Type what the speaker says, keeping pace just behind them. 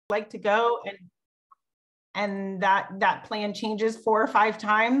like to go, and that plan changes 4 or 5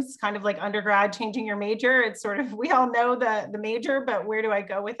 times, kind of like undergrad changing your major. It's sort of, we all know the major, but where do I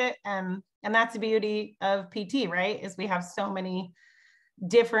go with it? And that's the beauty of PT, right? Is we have so many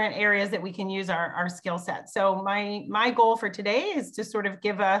different areas that we can use our skill set. So my goal for today is to sort of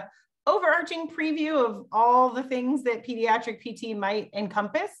give a overarching preview of all the things that pediatric PT might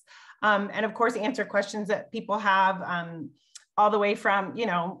encompass. And of course, answer questions that people have, all the way from,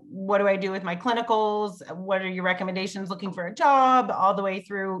 what do I do with my clinicals? What are your recommendations looking for a job? All the way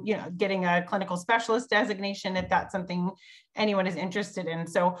through, getting a clinical specialist designation, if that's something anyone is interested in.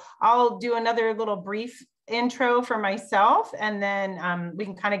 So I'll do another little brief intro for myself, and then we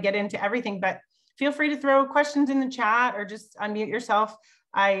can kind of get into everything, but feel free to throw questions in the chat or just unmute yourself.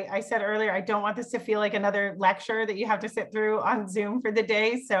 I said earlier, I don't want this to feel like another lecture that you have to sit through on Zoom for the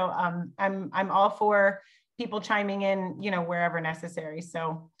day. So I'm all for people chiming in, wherever necessary.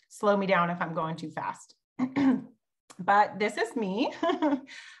 So slow me down if I'm going too fast. But this is me.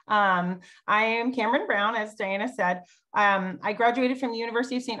 I am Cameron Brown, as Diana said. I graduated from the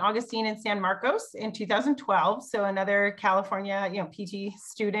University of St. Augustine in San Marcos in 2012. So another California, PT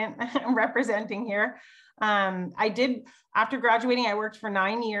student representing here. After graduating, I worked for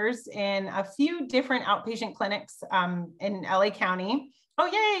 9 years in a few different outpatient clinics in LA County. Oh,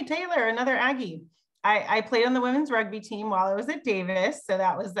 yay, Taylor, another Aggie. I played on the women's rugby team while I was at Davis. So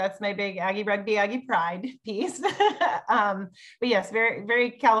that's my big Aggie rugby, Aggie pride piece. But yes, very, very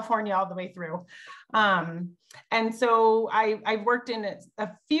California all the way through. And so I've worked in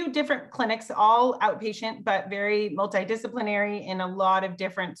a few different clinics, all outpatient, but very multidisciplinary in a lot of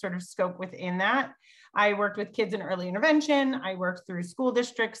different sort of scope within that. I worked with kids in early intervention. I worked through school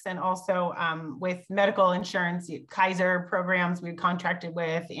districts and also with medical insurance, Kaiser programs we contracted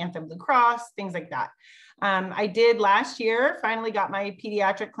with, Anthem Blue Cross, things like that. I did last year, finally got my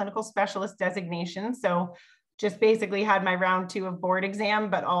Pediatric Clinical Specialist designation. So just basically had my round 2 of board exam,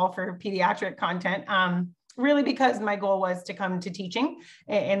 but all for pediatric content. Really because my goal was to come to teaching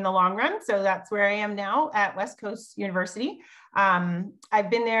in the long run. So that's where I am now at West Coast University. I've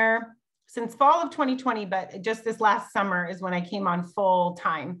been there since fall of 2020, but just this last summer is when I came on full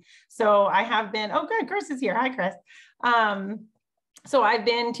time. So I have been, oh good, Chris is here. Hi, Chris. So I've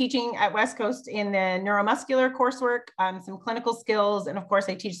been teaching at West Coast in the neuromuscular coursework, some clinical skills, and of course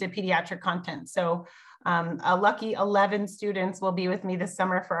I teach the pediatric content. So a lucky 11 students will be with me this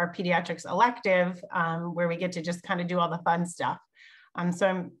summer for our pediatrics elective, where we get to just kind of do all the fun stuff.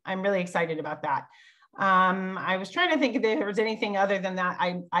 So I'm really excited about that. I was trying to think if there was anything other than that.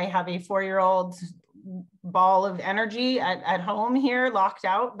 I have a 4-year-old ball of energy at home here, locked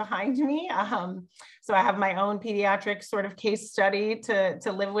out behind me. So I have my own pediatric sort of case study to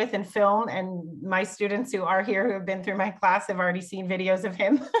live with and film. And my students who are here, who have been through my class, have already seen videos of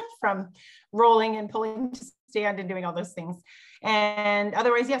him from rolling and pulling to stand and doing all those things. And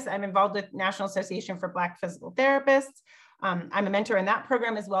otherwise, yes, I'm involved with National Association for Black Physical Therapists. I'm a mentor in that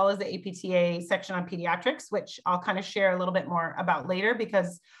program, as well as the APTA section on pediatrics, which I'll kind of share a little bit more about later,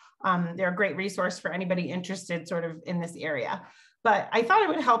 because they're a great resource for anybody interested sort of in this area. But I thought it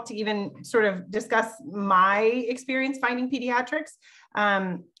would help to even sort of discuss my experience finding pediatrics.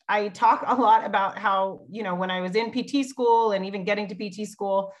 I talk a lot about how, when I was in PT school and even getting to PT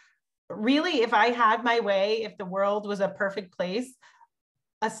school, really, if I had my way, if the world was a perfect place,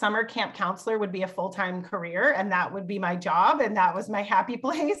 a summer camp counselor would be a full-time career, and that would be my job, and that was my happy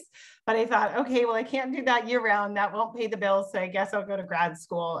place. But I thought, okay, well, I can't do that year round. That won't pay the bills. So I guess I'll go to grad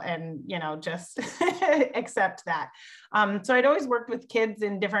school and, just accept that. So I'd always worked with kids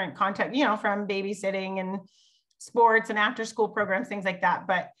in different contexts, from babysitting and sports and after school programs, things like that.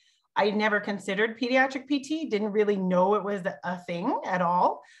 But I never considered pediatric PT, didn't really know it was a thing at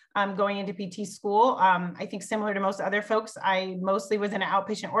all. Going into PT school, I think similar to most other folks, I mostly was in an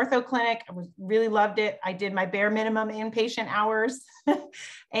outpatient ortho clinic. I really loved it. I did my bare minimum inpatient hours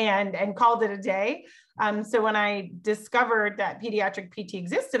and called it a day. So when I discovered that pediatric PT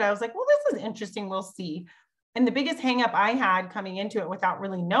existed, I was like, well, this is interesting. We'll see. And the biggest hang up I had coming into it without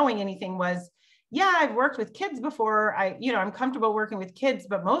really knowing anything was, yeah, I've worked with kids before. I'm comfortable working with kids,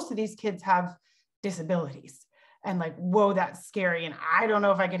 but most of these kids have disabilities. And like, whoa, that's scary. And I don't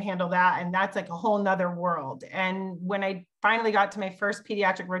know if I can handle that. And that's like a whole nother world. And when I finally got to my first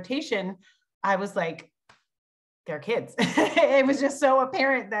pediatric rotation, I was like, they're kids. It was just so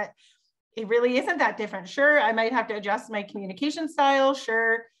apparent that it really isn't that different. Sure, I might have to adjust my communication style.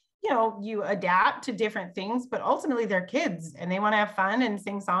 Sure, you adapt to different things, but ultimately they're kids and they want to have fun and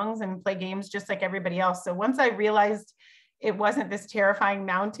sing songs and play games just like everybody else. So once I realized it wasn't this terrifying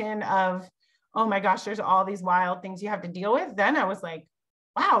mountain of, oh my gosh, there's all these wild things you have to deal with, then I was like,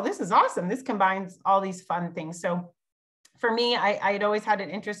 wow, this is awesome. This combines all these fun things. So for me, I'd always had an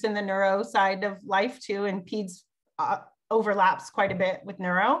interest in the neuro side of life too, and peds overlaps quite a bit with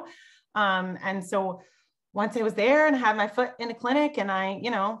neuro. And so once I was there and had my foot in a clinic and I,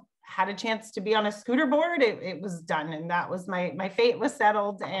 had a chance to be on a scooter board, it was done. And that was my fate was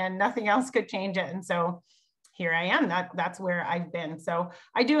settled and nothing else could change it. And so here I am, that's where I've been. So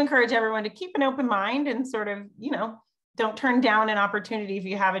I do encourage everyone to keep an open mind and sort of, don't turn down an opportunity if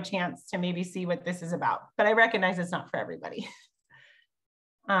you have a chance to maybe see what this is about, but I recognize it's not for everybody.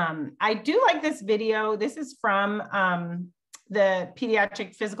 I do like this video. This is from the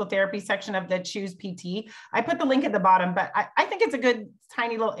pediatric physical therapy section of the Choose PT. I put the link at the bottom, but I think it's a good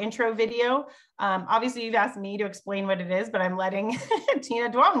tiny little intro video. Obviously you've asked me to explain what it is, but I'm letting Tina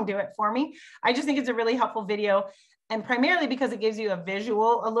Duong do it for me. I just think it's a really helpful video, and primarily because it gives you a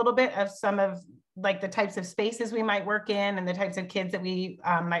visual a little bit of some of like the types of spaces we might work in and the types of kids that we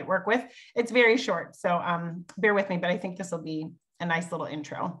might work with. It's very short, so bear with me, but I think this will be a nice little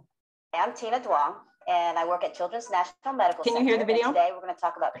intro. I'm Tina Duong, and I work at Children's National Medical Center. Can you hear the video? And today we're going to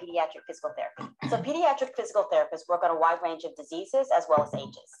talk about pediatric physical therapy. So pediatric physical therapists work on a wide range of diseases as well as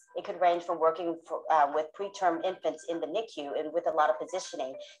ages. It could range from working with preterm infants in the NICU and with a lot of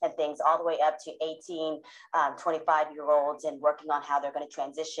positioning and things all the way up to 18, 25-year-olds and working on how they're going to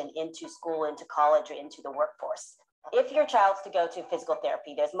transition into school, into college, or into the workforce. If your child's to go to physical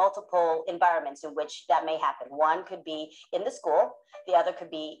therapy, there's multiple environments in which that may happen. One could be in the school, the other could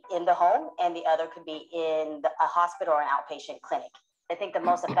be in the home, and the other could be in a hospital or an outpatient clinic. I think the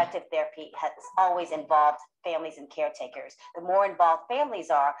most effective therapy has always involved families and caretakers. The more involved families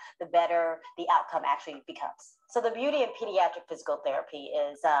are, the better the outcome actually becomes. So the beauty of pediatric physical therapy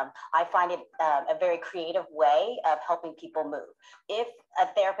is I find it a very creative way of helping people move. If a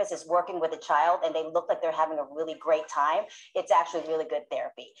therapist is working with a child and they look like they're having a really great time, it's actually really good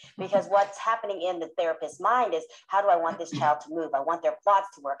therapy. Because what's happening in the therapist's mind is, how do I want this child to move? I want their quads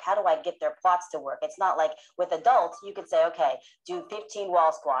to work. How do I get their quads to work? It's not like with adults, you could say, okay, do 15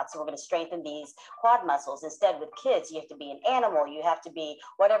 wall squats. So we're going to strengthen these quad muscles. Instead, with kids, you have to be an animal. You have to be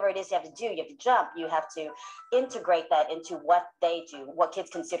whatever it is you have to do. You have to jump. You have to integrate that into what they do, what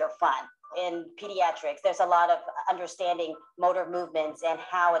kids consider fun. In pediatrics, there's a lot of understanding motor movements and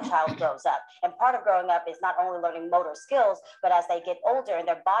how a child grows up. And part of growing up is not only learning motor skills, but as they get older and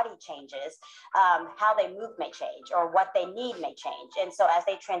their body changes, how they move may change or what they need may change. And so as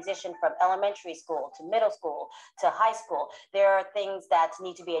they transition from elementary school to middle school to high school, there are things that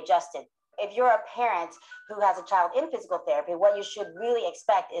need to be adjusted. If you're a parent who has a child in physical therapy, what you should really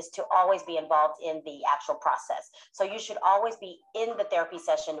expect is to always be involved in the actual process. So you should always be in the therapy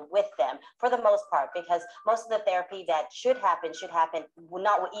session with them for the most part, because most of the therapy that should happen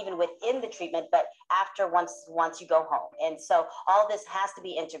not even within the treatment, but after once you go home. And so all this has to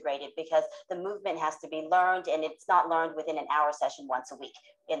be integrated because the movement has to be learned, and it's not learned within an hour session once a week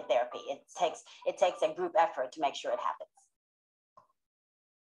in therapy. It takes a group effort to make sure it happens.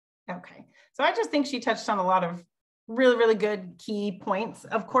 Okay, so I just think she touched on a lot of really, really good key points.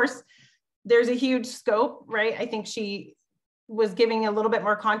 Of course, there's a huge scope, right? I think she was giving a little bit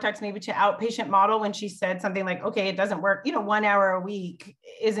more context maybe to outpatient model when she said something like, okay, it doesn't work, 1 hour a week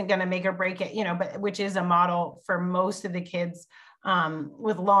isn't going to make or break it, but which is a model for most of the kids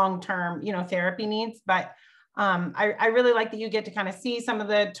with long-term, therapy needs. But I really like that you get to kind of see some of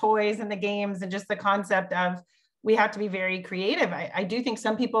the toys and the games and just the concept of, we have to be very creative. I do think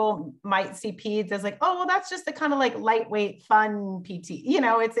some people might see peds as like, oh, well, that's just the kind of like lightweight fun PT.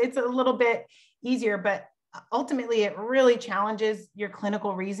 It's a little bit easier, but ultimately it really challenges your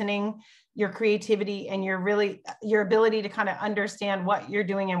clinical reasoning, your creativity, and your ability to kind of understand what you're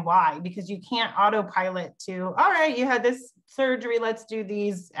doing and why, because you can't autopilot to, all right, you had this surgery, let's do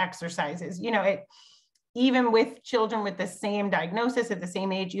these exercises. Even with children with the same diagnosis at the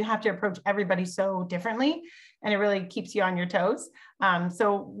same age, you have to approach everybody so differently, and it really keeps you on your toes.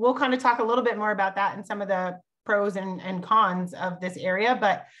 So we'll kind of talk a little bit more about that and some of the pros and cons of this area,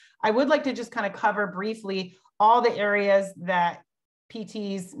 but I would like to just kind of cover briefly all the areas that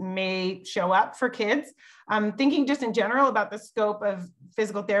PTs may show up for kids. Thinking just in general about the scope of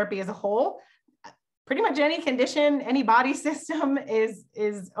physical therapy as a whole. Pretty much any condition, any body system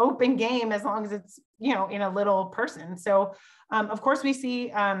is open game as long as it's, in a little person. So of course we see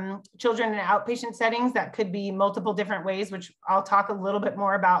children in outpatient settings that could be multiple different ways, which I'll talk a little bit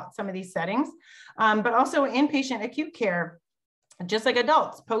more about some of these settings, but also inpatient acute care, just like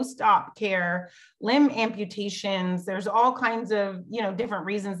adults, post-op care, limb amputations. There's all kinds of, different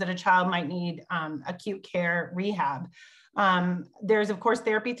reasons that a child might need acute care rehab. There's, of course,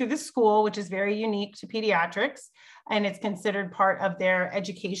 therapy through the school, which is very unique to pediatrics, and it's considered part of their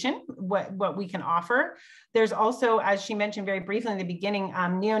education, what we can offer. There's also, as she mentioned very briefly in the beginning,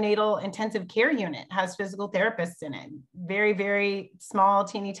 neonatal intensive care unit has physical therapists in it. Very, very small,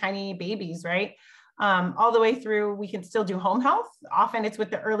 teeny tiny babies, right? All the way through, we can still do home health. Often it's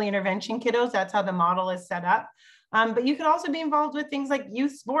with the early intervention kiddos. That's how the model is set up. But you can also be involved with things like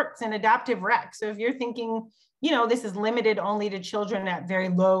youth sports and adaptive rec. So if you're thinking, this is limited only to children at very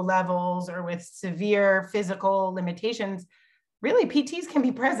low levels or with severe physical limitations, really PTs can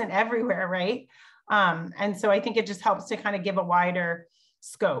be present everywhere, right? And so I think it just helps to kind of give a wider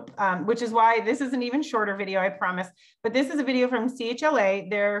scope, which is why this is an even shorter video, I promise. But this is a video from CHLA.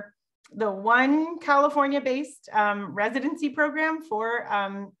 They're the one California-based residency program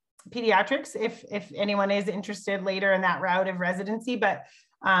for pediatrics, if anyone is interested later in that route of residency, but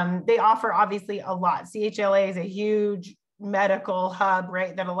they offer obviously a lot. CHLA is a huge medical hub,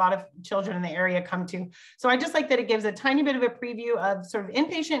 right, that a lot of children in the area come to. So I just like that it gives a tiny bit of a preview of sort of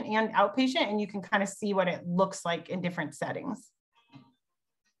inpatient and outpatient, and you can kind of see what it looks like in different settings.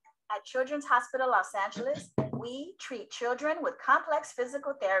 At Children's Hospital Los Angeles, we treat children with complex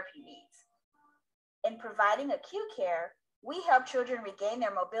physical therapy needs. In providing acute care, we help children regain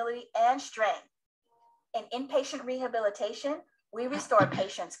their mobility and strength. In inpatient rehabilitation, we restore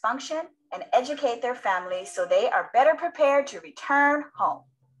patients' function and educate their families so they are better prepared to return home.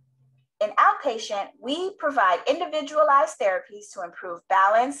 In outpatient, we provide individualized therapies to improve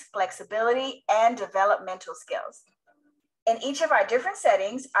balance, flexibility, and developmental skills. In each of our different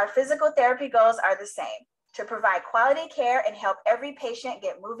settings, our physical therapy goals are the same: to provide quality care and help every patient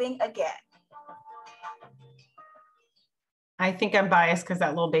get moving again. I think I'm biased because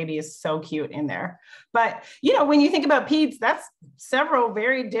that little baby is so cute in there. But, when you think about peds, that's several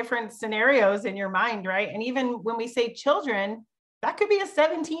very different scenarios in your mind, right? And even when we say children, that could be a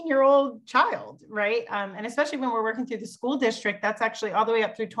 17-year-old child, right? And especially when we're working through the school district, that's actually all the way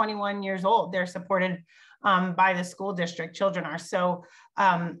up through 21 years old. They're supported by the school district, children are. So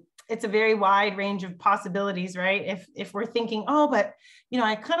it's a very wide range of possibilities, right? If we're thinking, oh, but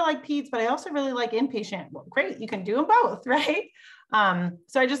I kind of like peds, but I also really like inpatient. Well, great, you can do them both, right?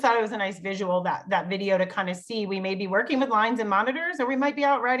 So I just thought it was a nice visual, that video, to kind of see we may be working with lines and monitors, or we might be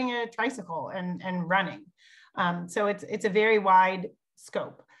out riding a tricycle and running. So it's a very wide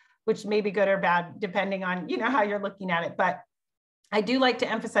scope, which may be good or bad depending on how you're looking at it. But I do like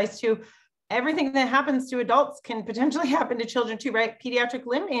to emphasize too, everything that happens to adults can potentially happen to children too, right? Pediatric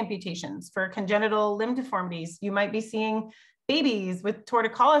limb amputations for congenital limb deformities. You might be seeing babies with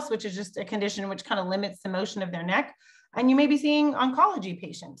torticollis, which is just a condition which kind of limits the motion of their neck. And you may be seeing oncology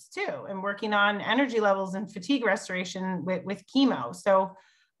patients too, and working on energy levels and fatigue restoration with chemo. So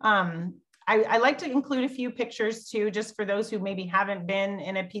I like to include a few pictures too, just for those who maybe haven't been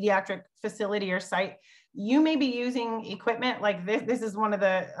in a pediatric facility or site. You may be using equipment like this. This is one of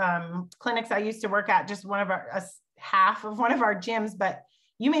the clinics I used to work at, just half of one of our gyms, but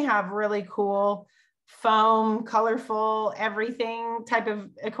you may have really cool foam, colorful, everything type of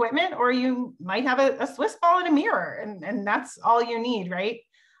equipment, or you might have a Swiss ball and a mirror, and that's all you need, right?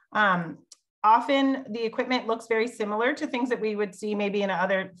 Often the equipment looks very similar to things that we would see maybe in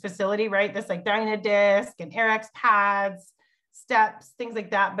another facility, right? This like Dynadisc and AirX pads, steps, things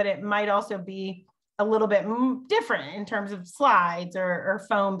like that, but it might also be a little bit different in terms of slides or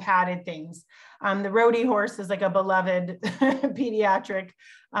foam padded things. The Roadie horse is like a beloved pediatric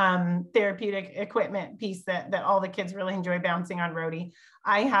therapeutic equipment piece that all the kids really enjoy bouncing on Roadie.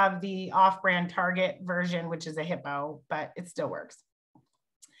 I have the off-brand Target version, which is a hippo, but it still works.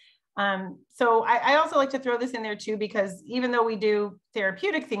 So I also like to throw this in there too, because even though we do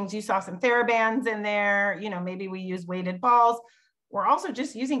therapeutic things, you saw some TheraBands in there, maybe we use weighted balls. We're also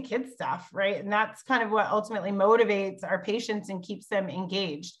just using kids stuff, right? And that's kind of what ultimately motivates our patients and keeps them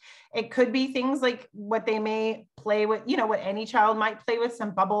engaged. It could be things like what they may play with, what any child might play with,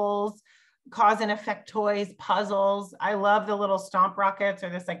 some bubbles, cause and effect toys, puzzles. I love the little stomp rockets or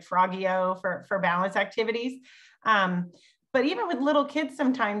this like Frogio for balance activities. But even with little kids,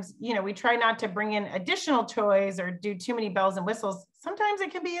 sometimes, we try not to bring in additional toys or do too many bells and whistles. Sometimes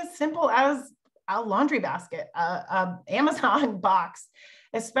it can be as simple as a laundry basket, a Amazon box,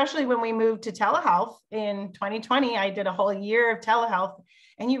 especially when we moved to telehealth in 2020. I did a whole year of telehealth,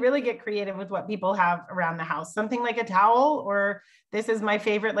 and you really get creative with what people have around the house. Something like a towel, or this is my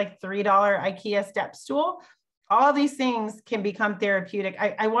favorite, like $3 IKEA step stool. All these things can become therapeutic.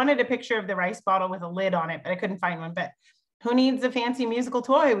 I wanted a picture of the rice bottle with a lid on it, but I couldn't find one. But Who needs a fancy musical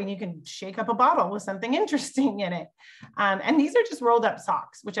toy when you can shake up a bottle with something interesting in it? And these are just rolled up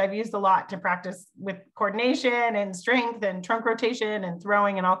socks, which I've used a lot to practice with coordination and strength and trunk rotation and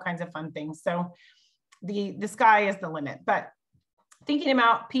throwing and all kinds of fun things. So the sky is the limit. But thinking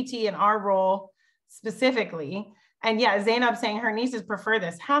about PT and our role specifically, and yeah, Zainab saying her nieces prefer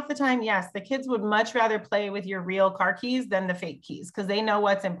this. Half the time, yes, the kids would much rather play with your real car keys than the fake keys because they know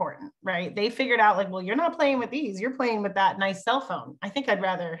what's important, right? They figured out like, well, you're not playing with these, you're playing with that nice cell phone. I think I'd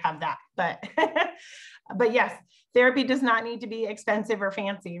rather have that, but yes, therapy does not need to be expensive or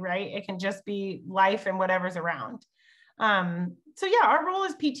fancy, right? It can just be life and whatever's around. So yeah, our role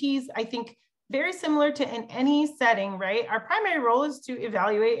as PTs, I think, very similar to in any setting, right? Our primary role is to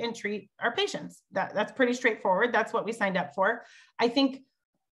evaluate and treat our patients. That's pretty straightforward. That's what we signed up for. I think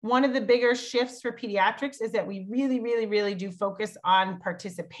one of the bigger shifts for pediatrics is that we really, really, really do focus on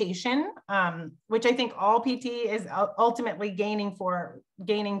participation, which I think all PT is ultimately gaining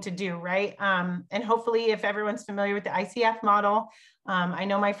to do, right? And hopefully if everyone's familiar with the ICF model, I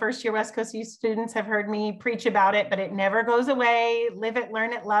know my first year West Coast U students have heard me preach about it, but it never goes away. Live it,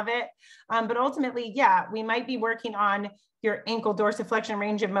 learn it, love it. But ultimately, yeah, we might be working on your ankle dorsiflexion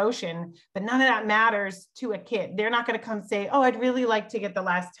range of motion, but none of that matters to a kid. They're not going to come say, oh, I'd really like to get the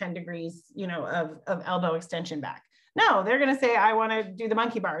last 10 degrees, of elbow extension back. No, they're going to say, I want to do the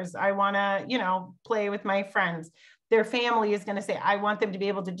monkey bars. I want to, play with my friends. Their family is going to say, I want them to be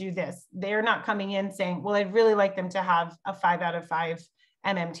able to do this. They're not coming in saying, well, I'd really like them to have a 5 out of 5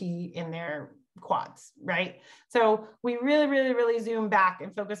 MMT in their quads, right? So we really, really, really zoom back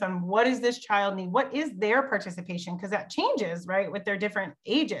and focus on what does this child need? What is their participation? Because that changes, right, with their different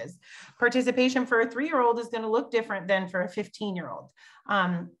ages. Participation for a 3-year-old is going to look different than for a 15-year-old.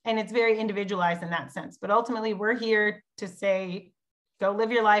 And it's very individualized in that sense. But ultimately, we're here to say, go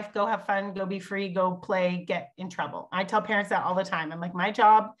live your life, go have fun, go be free, go play, get in trouble. I tell parents that all the time. I'm like, my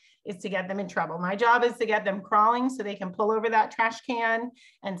job is to get them in trouble. My job is to get them crawling so they can pull over that trash can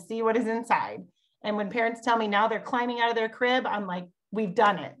and see what is inside. And when parents tell me now they're climbing out of their crib, I'm like, we've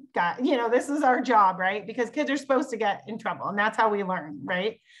done it. This is our job, right? Because kids are supposed to get in trouble and that's how we learn,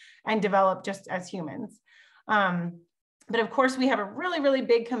 right? And develop just as humans. But of course, we have a really, really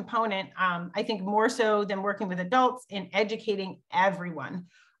big component, I think more so than working with adults, in educating everyone.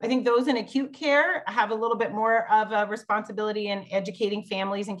 I think those in acute care have a little bit more of a responsibility in educating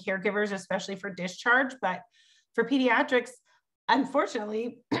families and caregivers, especially for discharge. But for pediatrics,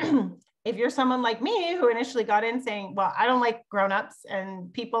 unfortunately, if you're someone like me who initially got in saying, well, I don't like grownups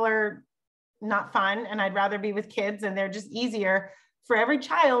and people are not fun and I'd rather be with kids and they're just easier. For every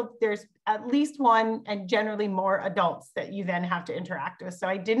child, there's at least one and generally more adults that you then have to interact with. So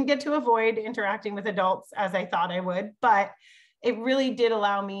I didn't get to avoid interacting with adults as I thought I would, but it really did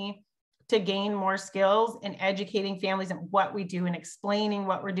allow me to gain more skills in educating families and what we do and explaining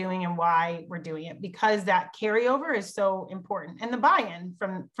what we're doing and why we're doing it, because that carryover is so important. And the buy-in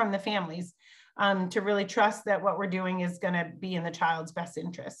from the families to really trust that what we're doing is going to be in the child's best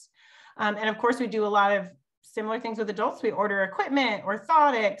interest. And of course, we do a lot of similar things with adults. We order equipment,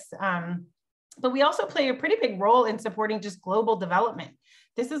 orthotics, but we also play a pretty big role in supporting just global development.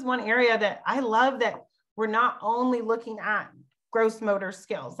 This is one area that I love, that we're not only looking at gross motor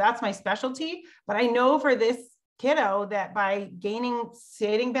skills. That's my specialty, but I know for this kiddo that by gaining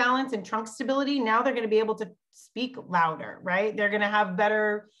sitting balance and trunk stability, now they're going to be able to speak louder, right? They're going to have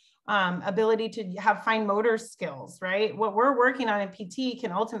better ability to have fine motor skills, right? What we're working on in PT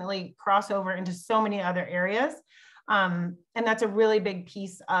can ultimately cross over into so many other areas. And that's a really big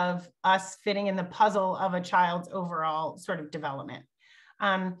piece of us fitting in the puzzle of a child's overall sort of development.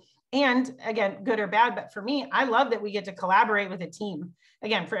 And again, good or bad, but for me, I love that we get to collaborate with a team.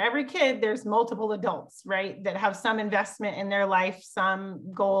 Again, for every kid, there's multiple adults, right, that have some investment in their life,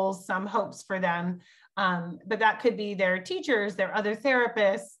 some goals, some hopes for them. But that could be their teachers, their other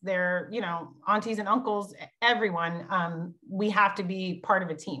therapists, their, aunties and uncles, everyone. We have to be part of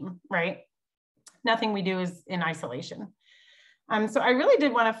a team, right? Nothing we do is in isolation. So I really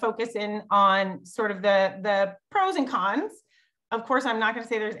did want to focus in on sort of the pros and cons. Of course, I'm not going to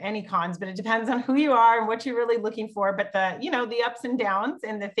say there's any cons, but it depends on who you are and what you're really looking for. But the ups and downs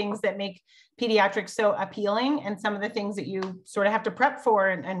and the things that make pediatrics so appealing and some of the things that you sort of have to prep for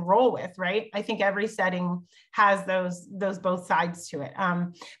and roll with, right? I think every setting has those both sides to it.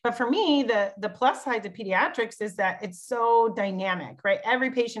 But for me, the plus side to pediatrics is that it's so dynamic, right?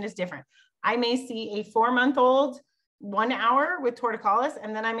 Every patient is different. I may see a 4-month-old 1 hour with torticollis,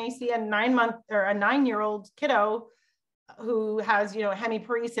 and then I may see a 9-month or a 9-year-old kiddo who has,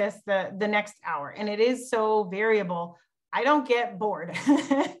 hemiparesis the next hour. And it is so variable. I don't get bored.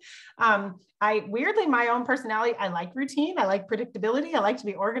 I weirdly, my own personality, I like routine. I like predictability. I like to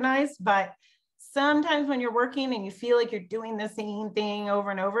be organized, but sometimes when you're working and you feel like you're doing the same thing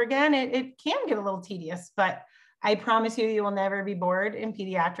over and over again, it can get a little tedious, but I promise you, you will never be bored in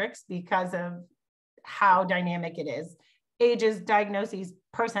pediatrics because of how dynamic it is. Ages, diagnoses,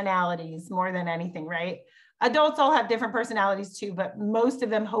 personalities, more than anything, right? Adults all have different personalities too, but most of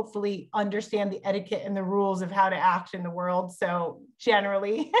them hopefully understand the etiquette and the rules of how to act in the world. So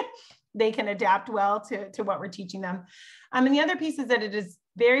generally, they can adapt well to what we're teaching them. And the other piece is that it is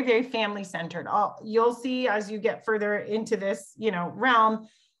very, very family-centered. You'll see as you get further into this, realm,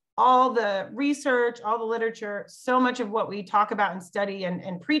 all the research, all the literature, so much of what we talk about and study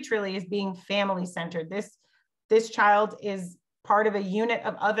and preach really is being family-centered. This child is part of a unit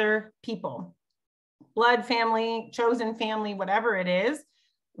of other people, blood family, chosen family, whatever it is.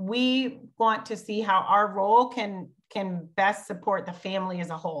 We want to see how our role can best support the family as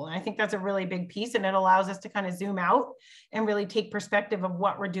a whole. And I think that's a really big piece, and it allows us to kind of zoom out and really take perspective of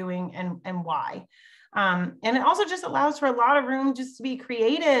what we're doing and why. And it also just allows for a lot of room just to be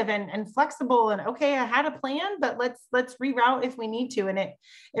creative and flexible and, okay, I had a plan, but let's reroute if we need to. And it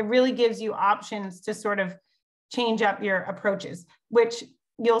really gives you options to sort of change up your approaches, which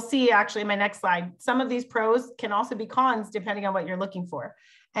you'll see actually in my next slide. Some of these pros can also be cons depending on what you're looking for.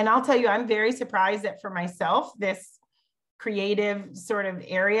 And I'll tell you, I'm very surprised that for myself, this creative sort of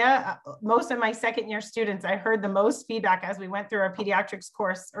area, most of my second year students, I heard the most feedback as we went through our pediatrics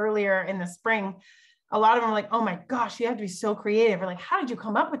course earlier in the spring. A lot of them were like, oh my gosh, you have to be so creative. Or like, how did you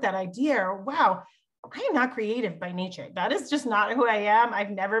come up with that idea? Or wow, I am not creative by nature. That is just not who I am.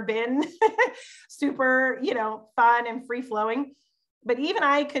 I've never been super, fun and free flowing, but even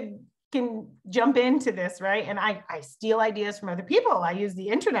I can jump into this, right? And I steal ideas from other people. I use the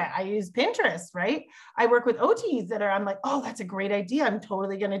internet. I use Pinterest, right? I work with OTs I'm like, oh, that's a great idea. I'm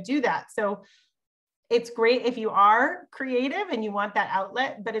totally going to do that. So it's great if you are creative and you want that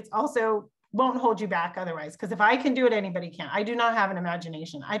outlet, but it's also won't hold you back otherwise. Because if I can do it, anybody can. I do not have an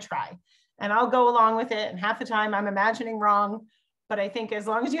imagination. I try and I'll go along with it. And half the time I'm imagining wrong. But I think as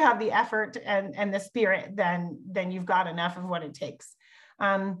long as you have the effort and the spirit, then you've got enough of what it takes.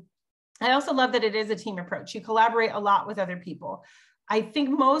 I also love that it is a team approach. You collaborate a lot with other people. I think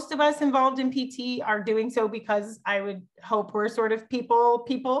most of us involved in PT are doing so because I would hope we're sort of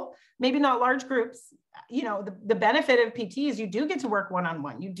people, maybe not large groups. The benefit of PT is you do get to work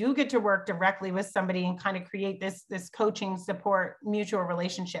one-on-one. You do get to work directly with somebody and kind of create this coaching support, mutual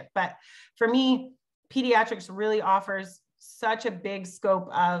relationship. But for me, pediatrics really offers such a big scope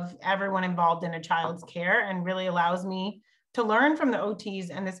of everyone involved in a child's care and really allows me to learn from the OTs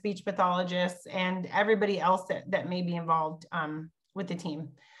and the speech pathologists and everybody else that may be involved with the team.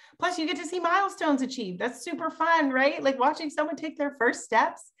 Plus you get to see milestones achieved. That's super fun, right? Like watching someone take their first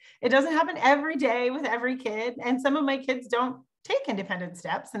steps. It doesn't happen every day with every kid. And some of my kids don't take independent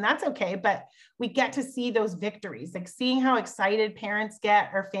steps, and that's okay. But we get to see those victories, like seeing how excited parents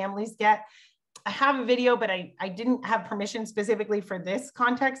get or families get. I have a video, but I didn't have permission specifically for this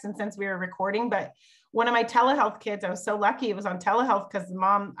context. And since we were recording, but one of my telehealth kids, I was so lucky it was on telehealth because the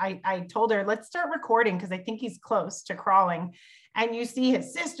mom, I told her, let's start recording because I think he's close to crawling. And you see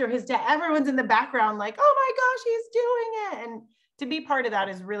his sister, his dad, everyone's in the background like, oh my gosh, he's doing it. And to be part of that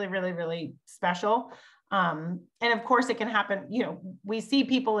is really, really, really special. And of course it can happen. We see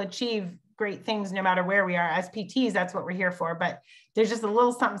people achieve great things no matter where we are. As PTs, that's what we're here for. But there's just a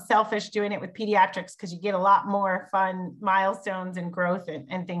little something selfish doing it with pediatrics because you get a lot more fun milestones and growth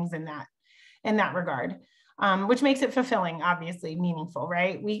and things in that regard, which makes it fulfilling, obviously meaningful,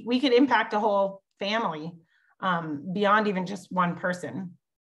 right? We could impact a whole family beyond even just one person.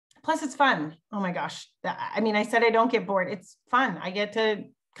 Plus it's fun. Oh my gosh. I said I don't get bored. It's fun. I get to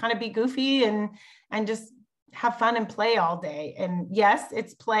kind of be goofy and just have fun and play all day. And yes,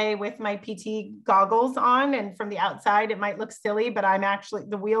 it's play with my PT goggles on, and from the outside, it might look silly, but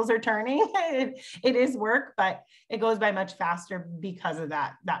the wheels are turning. It is work, but it goes by much faster because of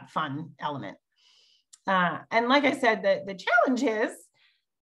that fun element. And like I said, the challenges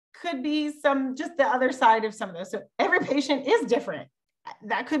could be just the other side of some of those. So every patient is different.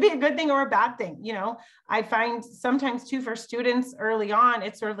 That could be a good thing or a bad thing. I find sometimes too for students early on,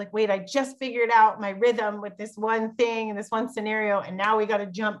 it's sort of like, wait, I just figured out my rhythm with this one thing and this one scenario, and now we got to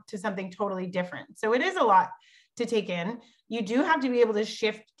jump to something totally different. So it is a lot to take in. You do have to be able to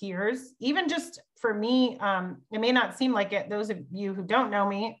shift gears. Even just for me, it may not seem like it. Those of you who don't know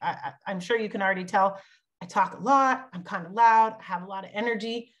me, I'm sure you can already tell I talk a lot. I'm kind of loud. I have a lot of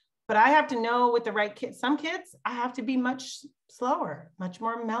energy. But I have to know with the right kids, some kids, I have to be much slower, much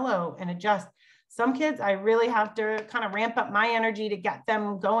more mellow and adjust. Some kids, I really have to kind of ramp up my energy to get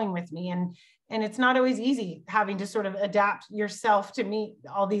them going with me. And it's not always easy having to sort of adapt yourself to meet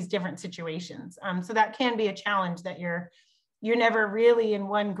all these different situations. So that can be a challenge, that you're never really in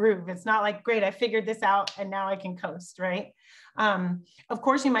one groove. It's not like, great, I figured this out and now I can coast, right? Of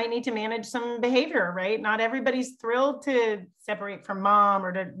course, you might need to manage some behavior, right? Not everybody's thrilled to separate from mom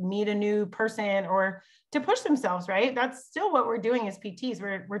or to meet a new person or to push themselves, right? That's still what we're doing as PTs.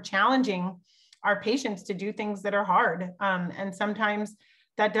 We're challenging our patients to do things that are hard. And sometimes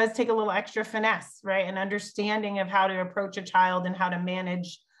that does take a little extra finesse, right? An understanding of how to approach a child and how to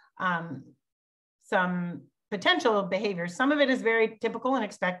manage some potential behaviors. Some of it is very typical and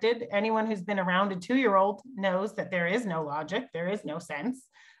expected. Anyone who's been around a 2-year-old knows that there is no logic, there is no sense.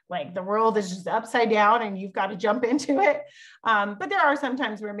 Like the world is just upside down and you've got to jump into it. But there are some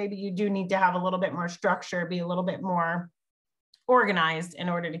times where maybe you do need to have a little bit more structure, be a little bit more organized in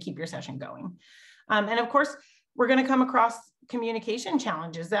order to keep your session going. And of course, we're going to come across communication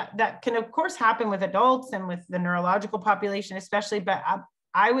challenges that can, of course, happen with adults and with the neurological population, especially, but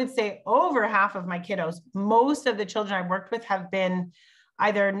I would say over half of my kiddos, most of the children I've worked with have been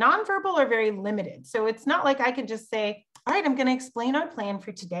either nonverbal or very limited. So it's not like I can just say, all right, I'm going to explain our plan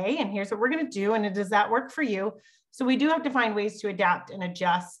for today, and here's what we're going to do. And does that work for you? So we do have to find ways to adapt and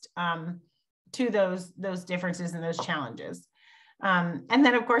adjust to those differences and those challenges. And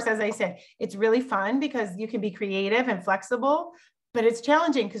then, of course, as I said, it's really fun because you can be creative and flexible, but it's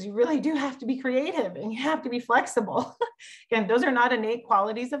challenging because you really do have to be creative and you have to be flexible. And those are not innate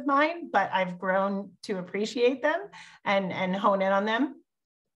qualities of mine, but I've grown to appreciate them and hone in on them.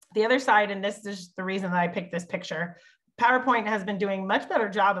 The other side, and this is the reason that I picked this picture, PowerPoint has been doing a much better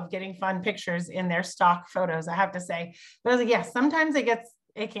job of getting fun pictures in their stock photos, I have to say. But I was like, yes, sometimes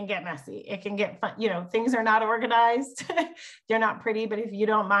it can get messy. It can get fun. Things are not organized. They're not pretty, but if you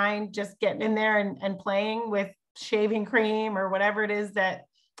don't mind just getting in there and playing with shaving cream or whatever it is that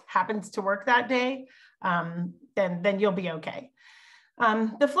happens to work that day, then you'll be okay.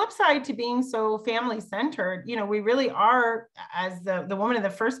 The flip side to being so family-centered, we really are, as the woman in the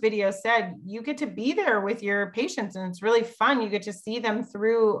first video said, you get to be there with your patients and it's really fun. You get to see them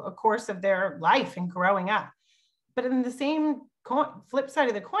through a course of their life and growing up. But in the same flip side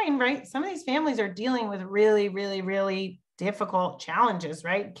of the coin, right? Some of these families are dealing with really, really, really difficult challenges,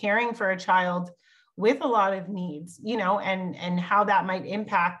 right? Caring for a child with a lot of needs, and how that might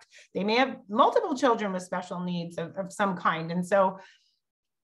impact. They may have multiple children with special needs of some kind. And so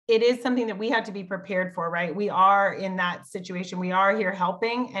it is something that we have to be prepared for, right? We are in that situation. We are here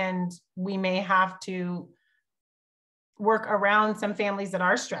helping, and we may have to work around some families that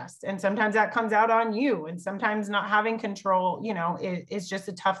are stressed. And sometimes that comes out on you, and sometimes not having control, is just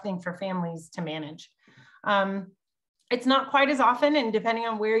a tough thing for families to manage. It's not quite as often, and depending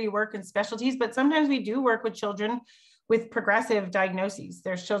on where you work in specialties, but sometimes we do work with children with progressive diagnoses.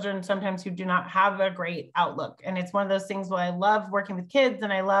 There's children sometimes who do not have a great outlook. And it's one of those things where I love working with kids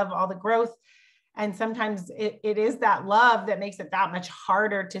and I love all the growth. And sometimes it is that love that makes it that much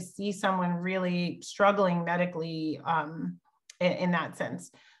harder to see someone really struggling medically in that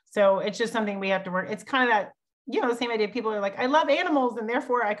sense. So it's just something we have to work. It's kind of that, the same idea. People are like, I love animals and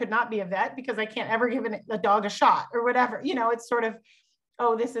therefore I could not be a vet because I can't ever give a dog a shot or whatever. It's sort of,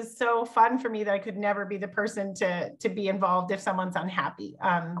 oh, this is so fun for me that I could never be the person to be involved if someone's unhappy.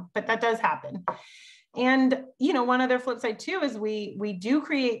 But that does happen. And, one other flip side too, is we do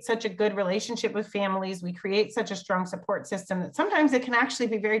create such a good relationship with families. We create such a strong support system that sometimes it can actually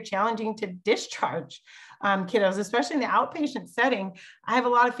be very challenging to discharge kiddos, especially in the outpatient setting. I have a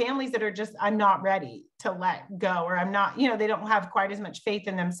lot of families that are just, I'm not ready to let go, or I'm not, they don't have quite as much faith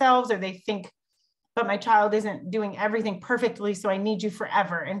in themselves, or they think, but my child isn't doing everything perfectly, so I need you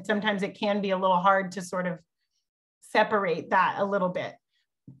forever. And sometimes it can be a little hard to sort of separate that a little bit,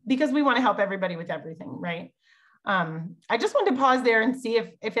 because we want to help everybody with everything, right? I just wanted to pause there and see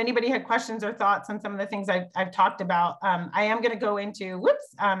if anybody had questions or thoughts on some of the things I've talked about. I am going to go into,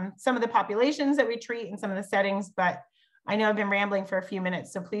 some of the populations that we treat and some of the settings, but I know I've been rambling for a few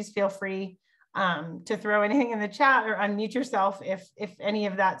minutes, so please feel free to throw anything in the chat or unmute yourself if any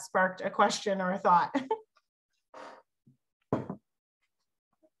of that sparked a question or a thought.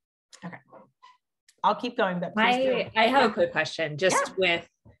 Okay, I'll keep going, but I have a quick question just with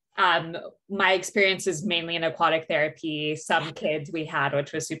my experience is mainly in aquatic therapy. Some kids we had,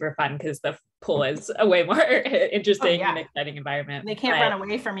 which was super fun because the pool is a way more interesting and exciting environment. They can't run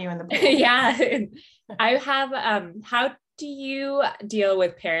away from you in the pool. Yeah. I have, how do you deal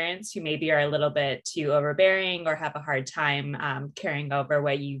with parents who maybe are a little bit too overbearing or have a hard time carrying over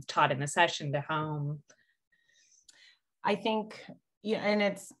what you've taught in the session to home? I think Yeah,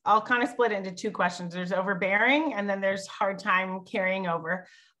 and I'll kind of split it into two questions. There's overbearing, and then there's hard time carrying over.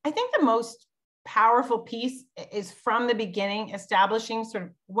 I think the most powerful piece is from the beginning, establishing sort of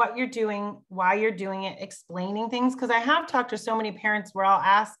what you're doing, why you're doing it, explaining things. Because I have talked to so many parents where I'll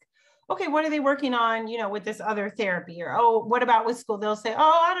ask, okay, what are they working on, with this other therapy? Or, oh, what about with school? They'll say,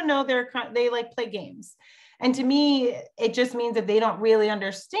 oh, I don't know, they like play games. And to me, it just means that they don't really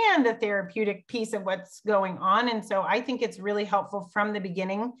understand the therapeutic piece of what's going on. And so I think it's really helpful from the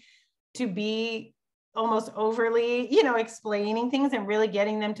beginning to be almost overly, explaining things and really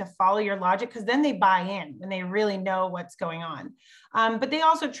getting them to follow your logic, because then they buy in and they really know what's going on. But they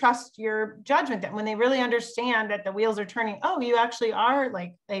also trust your judgment, that when they really understand that the wheels are turning, oh, you actually are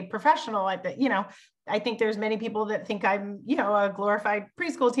like a professional at the, I think there's many people that think I'm, a glorified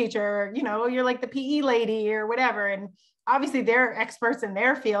preschool teacher, you're like the PE lady or whatever. And obviously they're experts in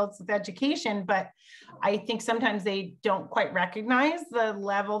their fields with education, but I think sometimes they don't quite recognize the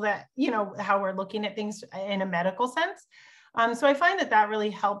level that, how we're looking at things in a medical sense. So I find that really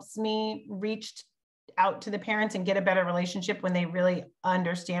helps me reach out to the parents and get a better relationship when they really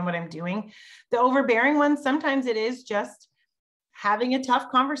understand what I'm doing. The overbearing ones, sometimes it is just having a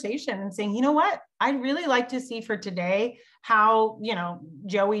tough conversation and saying, you know what, I'd really like to see for today how,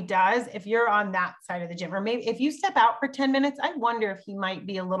 Joey does if you're on that side of the gym, or maybe if you step out for 10 minutes, I wonder if he might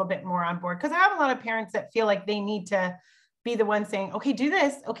be a little bit more on board. Cause I have a lot of parents that feel like they need to be the one saying, okay, do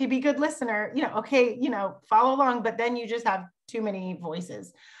this. Okay. Be a good listener, okay, follow along, but then you just have too many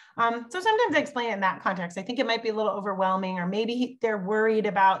voices. So sometimes I explain it in that context. I think it might be a little overwhelming, or maybe they're worried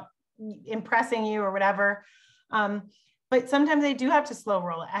about impressing you or whatever. But sometimes they do have to slow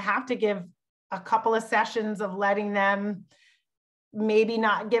roll it. I have to give a couple of sessions of letting them maybe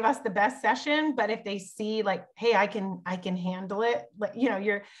not give us the best session, but if they see like, hey, I can handle it. Like,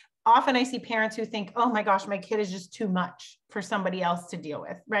 often I see parents who think, oh my gosh, my kid is just too much for somebody else to deal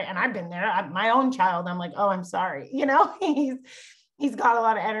with. Right. And I've been there. My own child, I'm like, oh, I'm sorry. He's got a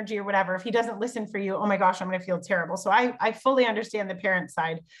lot of energy or whatever. If he doesn't listen for you, oh my gosh, I'm going to feel terrible. So I fully understand the parent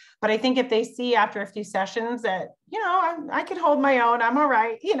side, but I think if they see after a few sessions that, I can hold my own, I'm all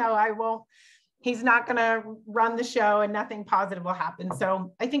right. I won't, he's not going to run the show and nothing positive will happen.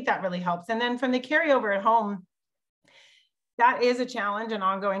 So I think that really helps. And then from the carryover at home, that is a challenge, an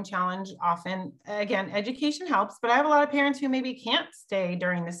ongoing challenge. Often, again, education helps, but I have a lot of parents who maybe can't stay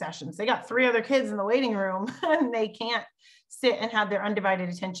during the sessions. They got 3 other kids in the waiting room and they can't sit and have their undivided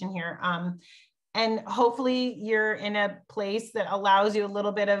attention here. And hopefully you're in a place that allows you a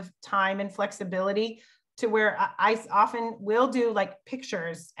little bit of time and flexibility to where I often will do like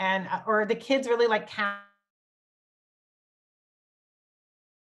pictures or the kids really like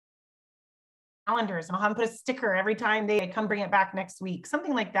calendars, and I'll have them put a sticker every time they come bring it back next week,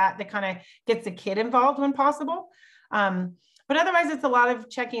 something like that kind of gets the kid involved when possible. But otherwise it's a lot of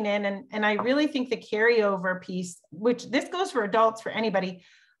checking in. And I really think the carryover piece, which this goes for adults, for anybody,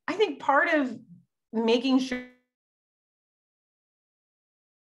 I think part of making sure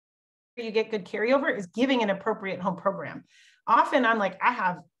you get good carryover is giving an appropriate home program. Often I'm like, I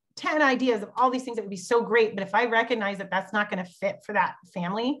have 10 ideas of all these things that would be so great, but if I recognize that that's not going to fit for that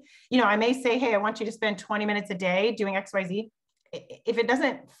family, I may say, hey, I want you to spend 20 minutes a day doing XYZ. If it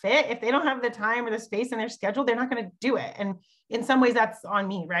doesn't fit, if they don't have the time or the space in their schedule, they're not going to do it. And in some ways that's on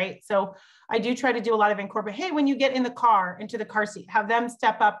me, right? So I do try to do a lot of incorporate, hey, when you get in the car, into the car seat, have them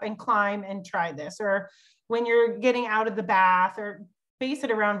step up and climb and try this. Or when you're getting out of the bath, or base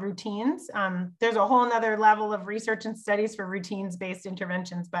it around routines. There's a whole nother level of research and studies for routines-based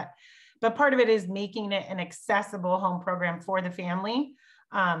interventions, but part of it is making it an accessible home program for the family.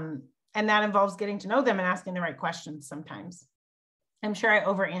 And that involves getting to know them and asking the right questions sometimes. I'm sure I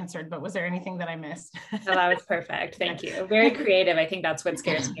over-answered, but was there anything that I missed? No, that was perfect. Thank you. Very creative. I think that's what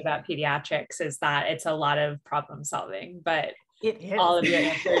scares me about pediatrics, is that it's a lot of problem solving, but all of your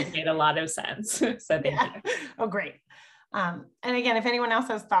answers made a lot of sense. So thank you. Oh, great. And again, if anyone else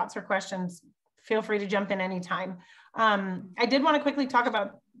has thoughts or questions, feel free to jump in anytime. I did want to quickly talk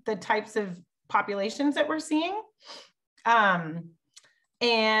about the types of populations that we're seeing.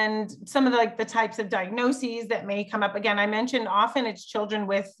 And some of the types of diagnoses that may come up. Again, I mentioned often it's children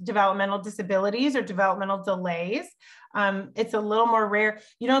with developmental disabilities or developmental delays. It's a little more rare.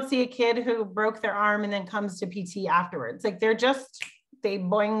 You don't see a kid who broke their arm and then comes to PT afterwards. Like they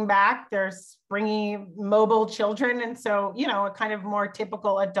boing back, they're springy, mobile children. And so, a kind of more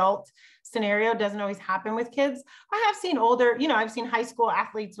typical adult scenario doesn't always happen with kids. I have seen older, I've seen high school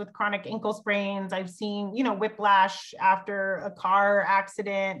athletes with chronic ankle sprains. I've seen, whiplash after a car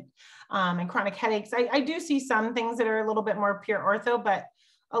accident, and chronic headaches. I do see some things that are a little bit more pure ortho, but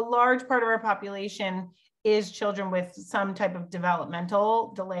a large part of our population is children with some type of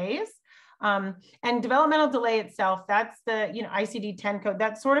developmental delays. And developmental delay itself, that's the, ICD-10 code,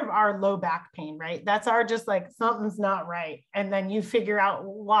 that's sort of our low back pain, right? That's our just like something's not right. And then you figure out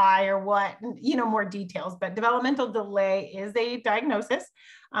why or what, more details, but developmental delay is a diagnosis.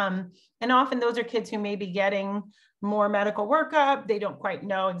 And often those are kids who may be getting more medical workup. They don't quite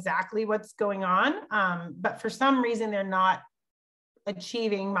know exactly what's going on, but for some reason they're not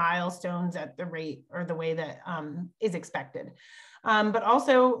achieving milestones at the rate or the way that is expected. But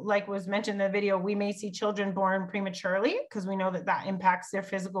also, like was mentioned in the video, we may see children born prematurely because we know that that impacts their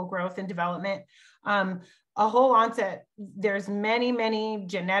physical growth and development. A whole onset, there's many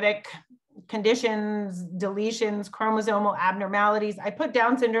genetic conditions, deletions, chromosomal abnormalities. I put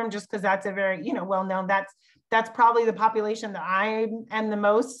Down syndrome just because that's a very, well-known, that's probably the population that I am the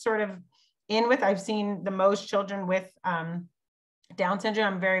most sort of in with. I've seen the most children with Down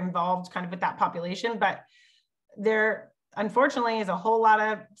syndrome. I'm very involved kind of with that population, but there unfortunately is a whole lot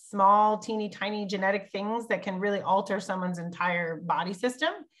of small, teeny tiny genetic things that can really alter someone's entire body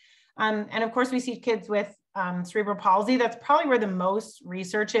system. And of course we see kids with cerebral palsy. That's probably where the most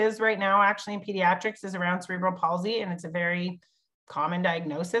research is right now, actually in pediatrics, is around cerebral palsy. And it's a very common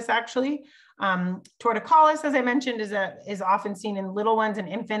diagnosis actually. Torticollis, as I mentioned, is often seen in little ones and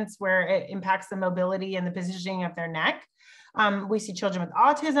infants where it impacts the mobility and the positioning of their neck. We see children with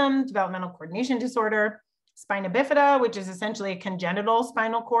autism, developmental coordination disorder, spina bifida, which is essentially a congenital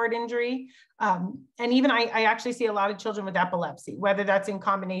spinal cord injury. And even I actually see a lot of children with epilepsy, whether that's in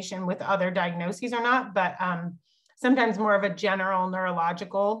combination with other diagnoses or not, but sometimes more of a general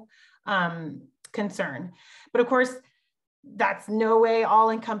neurological concern. But of course, that's no way all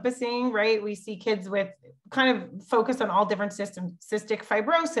encompassing, right? We see kids with kind of focus on all different systems. Cystic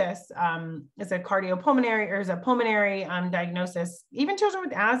fibrosis is a cardiopulmonary or is a pulmonary diagnosis, even children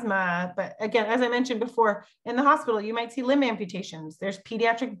with asthma. But again, as I mentioned before, in the hospital, you might see limb amputations. There's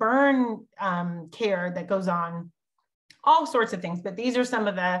pediatric burn care that goes on, all sorts of things. But these are some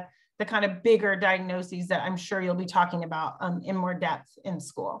of the kind of bigger diagnoses that I'm sure you'll be talking about in more depth in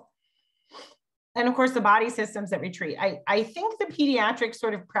school. And of course, the body systems that we treat. I think the pediatric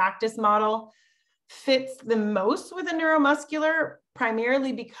sort of practice model fits the most with a neuromuscular,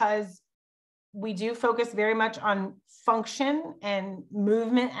 primarily because we do focus very much on function and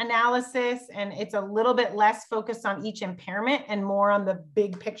movement analysis. And it's a little bit less focused on each impairment and more on the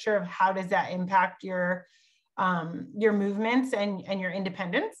big picture of how does that impact your movements and your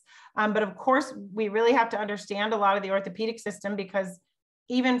independence. But of course, we really have to understand a lot of the orthopedic system because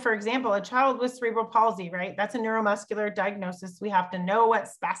even, for example, a child with cerebral palsy, right? That's a neuromuscular diagnosis. We have to know what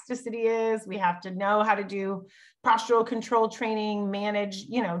spasticity is. We have to know how to do postural control training, manage,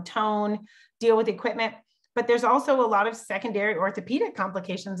 tone, deal with equipment. But there's also a lot of secondary orthopedic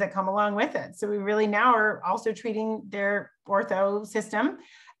complications that come along with it. So we really now are also treating their ortho system.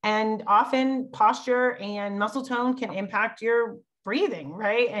 And often posture and muscle tone can impact your breathing,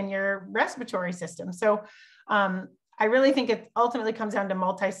 right? And your respiratory system. So I really think it ultimately comes down to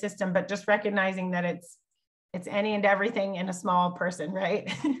multi-system, but just recognizing that it's any and everything in a small person,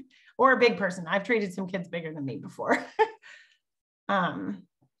 right? Or a big person. I've treated some kids bigger than me before.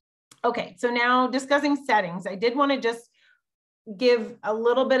 Okay, so now discussing settings. I did want to just give a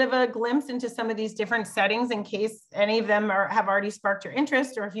little bit of a glimpse into some of these different settings in case any of them have already sparked your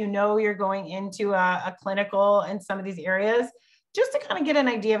interest, or if you're going into a clinical in some of these areas, just to kind of get an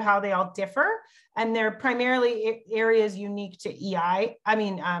idea of how they all differ. And they're primarily areas unique to unique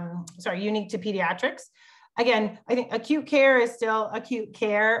to pediatrics. Again, I think acute care is still acute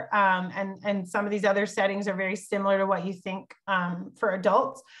care, and some of these other settings are very similar to what you think for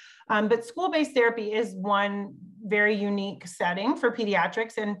adults. But school-based therapy is one very unique setting for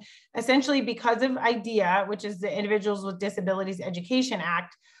pediatrics. And essentially because of IDEA, which is the Individuals with Disabilities Education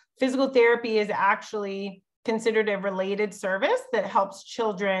Act, physical therapy is actually considered a related service that helps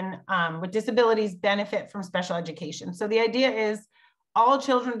children with disabilities benefit from special education. So the idea is all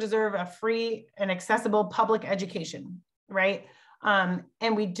children deserve a free and accessible public education, right?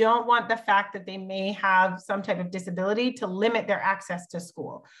 And we don't want the fact that they may have some type of disability to limit their access to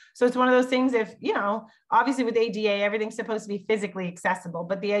school. So it's one of those things, if, obviously with ADA, everything's supposed to be physically accessible,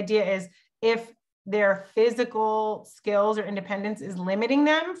 but the idea is if their physical skills or independence is limiting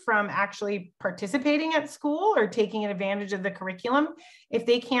them from actually participating at school or taking advantage of the curriculum, if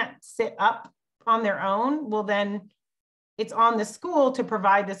they can't sit up on their own, well, then it's on the school to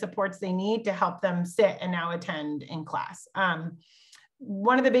provide the supports they need to help them sit and now attend in class.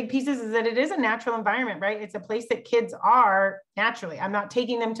 One of the big pieces is that it is a natural environment, right? It's a place that kids are naturally. I'm not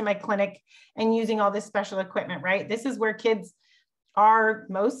taking them to my clinic and using all this special equipment, right? This is where kids are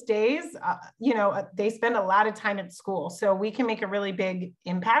most days, you know, they spend a lot of time at school. So we can make a really big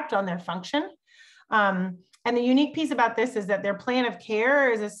impact on their function. And the unique piece about this is that their plan of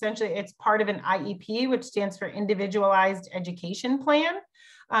care is essentially, it's part of an IEP, which stands for Individualized Education Plan.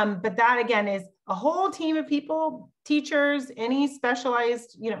 But that again is a whole team of people, teachers, any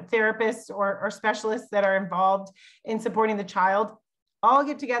specialized, you know, therapists or specialists that are involved in supporting the child, all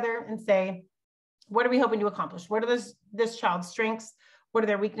get together and say, what are we hoping to accomplish? What are this child's strengths? What are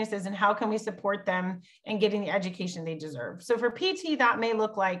their weaknesses? And how can we support them in getting the education they deserve? So for PT, that may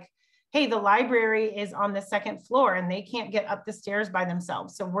look like, hey, the library is on the second floor and they can't get up the stairs by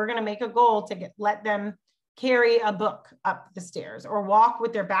themselves. So we're going to make a goal to let them carry a book up the stairs or walk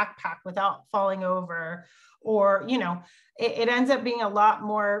with their backpack without falling over. Or, you know, it ends up being a lot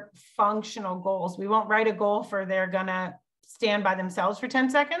more functional goals. We won't write a goal for they're going to stand by themselves for 10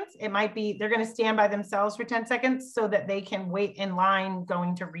 seconds. It might be they're going to stand by themselves for 10 seconds so that they can wait in line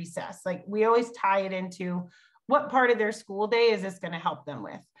going to recess. Like we always tie it into what part of their school day is this going to help them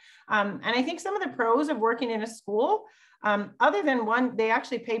with? And I think some of the pros of working in a school, other than one, they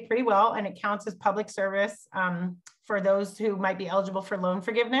actually pay pretty well and it counts as public service for those who might be eligible for loan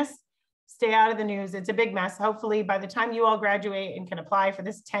forgiveness. Stay out of the news. It's a big mess. Hopefully by the time you all graduate and can apply for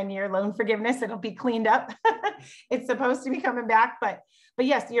this 10-year loan forgiveness, it'll be cleaned up. It's supposed to be coming back, but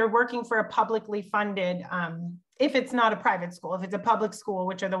yes, you're working for a publicly funded, if it's not a private school, if it's a public school,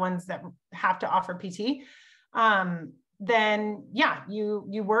 which are the ones that have to offer PT, then yeah,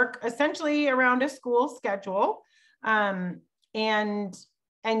 you work essentially around a school schedule, and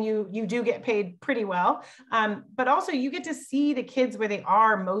you do get paid pretty well, but also you get to see the kids where they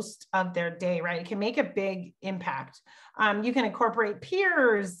are most of their day, right? It can make a big impact. You can incorporate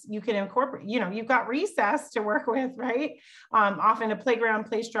peers, you can incorporate, you know, you've got recess to work with, right? Often a playground,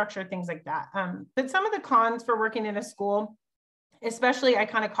 play structure, things like that. But some of the cons for working in a school, especially I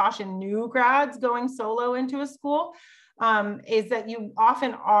kind of caution new grads going solo into a school, is that you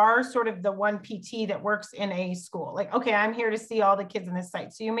often are sort of the one PT that works in a school. Like, okay, I'm here to see all the kids in this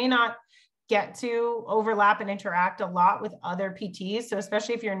site. So you may not get to overlap and interact a lot with other PTs. So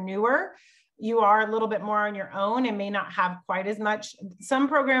especially if you're newer, you are a little bit more on your own and may not have quite as much. Some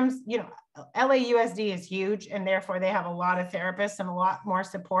programs, you know, LAUSD is huge and therefore they have a lot of therapists and a lot more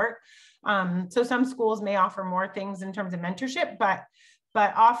support. So some schools may offer more things in terms of mentorship, but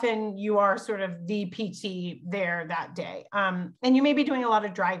often you are sort of the PT there that day. And you may be doing a lot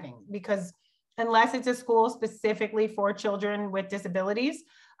of driving because unless it's a school specifically for children with disabilities,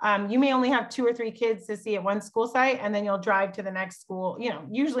 you may only have 2 or 3 kids to see at one school site, and then you'll drive to the next school, you know,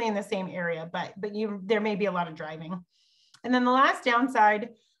 usually in the same area, but there may be a lot of driving. And then the last downside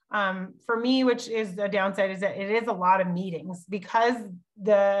for me, which is a downside, is that it is a lot of meetings because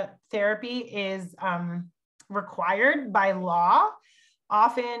the therapy is required by law.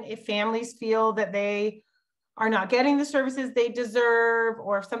 Often if families feel that they are not getting the services they deserve,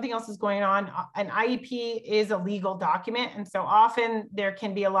 or if something else is going on, an IEP is a legal document. And so often there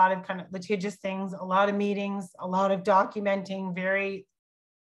can be a lot of kind of litigious things, a lot of meetings, a lot of documenting,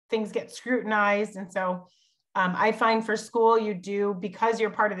 things get scrutinized. And so I find for school, you do, because you're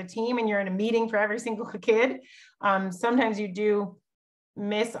part of the team and you're in a meeting for every single kid, sometimes you do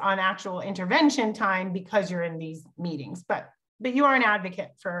miss on actual intervention time because you're in these meetings, but you are an advocate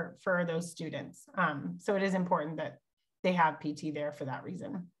for those students. So it is important that they have PT there for that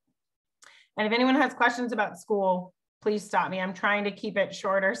reason. And if anyone has questions about school, please stop me. I'm trying to keep it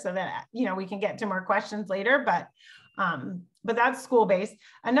shorter so that, you know, we can get to more questions later, but that's school-based.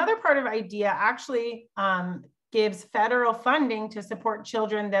 Another part of IDEA actually gives federal funding to support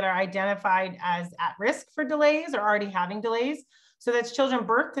children that are identified as at risk for delays or already having delays. So that's children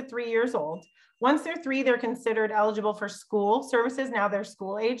birth to 3 years old. Once they're 3, they're considered eligible for school services. Now they're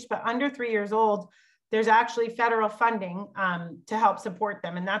school age, but under 3 years old, there's actually federal funding to help support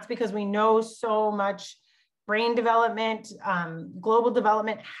them. And that's because we know so much brain development, global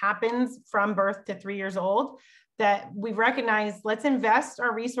development happens from birth to 3 years old, that we've recognized, let's invest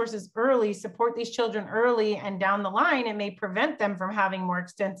our resources early, support these children early, and down the line, it may prevent them from having more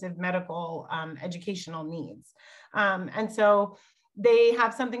extensive medical educational needs. And so they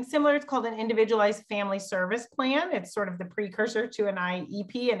have something similar. It's called an individualized family service plan. It's sort of the precursor to an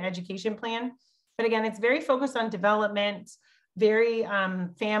IEP, an education plan. But again, it's very focused on development, very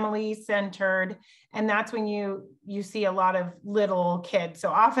family centered. And that's when you see a lot of little kids. So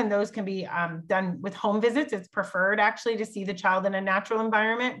often those can be done with home visits. It's preferred actually to see the child in a natural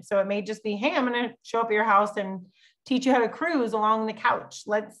environment. So it may just be, hey, I'm going to show up at your house and teach you how to cruise along the couch.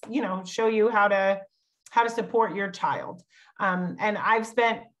 Let's, you know, show you how to support your child. And I've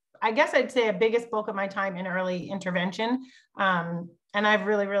spent I guess I'd say a biggest bulk of my time in early intervention. And I've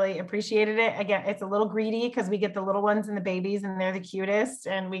really, really appreciated it. Again, it's a little greedy because we get the little ones and the babies and they're the cutest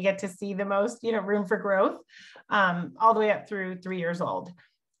and we get to see the most, room for growth all the way up through 3 years old.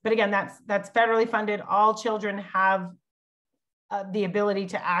 But again, that's federally funded. All children have the ability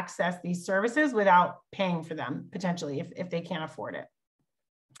to access these services without paying for them, potentially, if they can't afford it.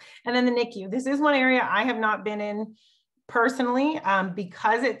 And then the NICU. This is one area I have not been in personally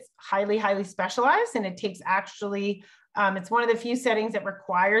because it's highly, highly specialized and it takes actually, it's one of the few settings that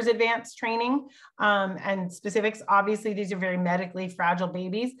requires advanced training and specifics. Obviously, these are very medically fragile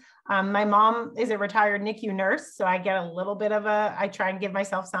babies. My mom is a retired NICU nurse, so I get a little bit of I try and give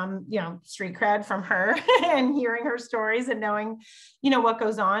myself some, street cred from her and hearing her stories and knowing, what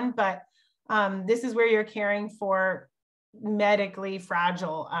goes on. But this is where you're caring for medically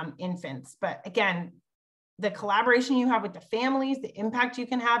fragile infants. But again, the collaboration you have with the families, the impact you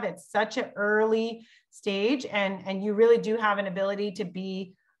can have at such an early stage, and you really do have an ability to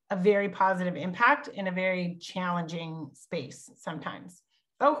be a very positive impact in a very challenging space sometimes.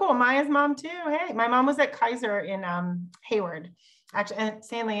 Oh, cool. Maya's mom too. Hey, my mom was at Kaiser in Hayward, actually, and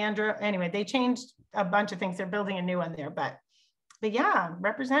San Leandro. Anyway, they changed a bunch of things. They're building a new one there, but yeah,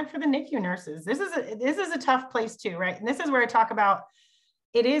 represent for the NICU nurses. This is a tough place too, right? And this is where I talk about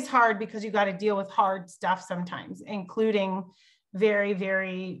it is hard because you got to deal with hard stuff sometimes, including very,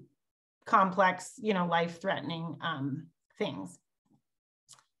 very complex, life-threatening things.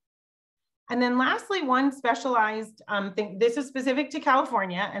 And then lastly, one specialized thing, this is specific to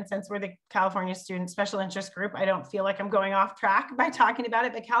California. And since we're the California Student Special Interest Group, I don't feel like I'm going off track by talking about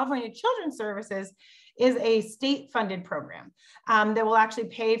it, but California Children's Services is a state-funded program that will actually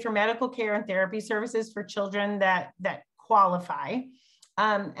pay for medical care and therapy services for children that qualify.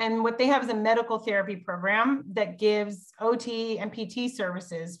 And what they have is a medical therapy program that gives OT and PT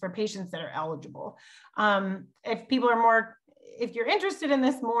services for patients that are eligible. If you're interested in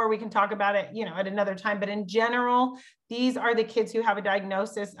this more, we can talk about it, at another time. But in general, these are the kids who have a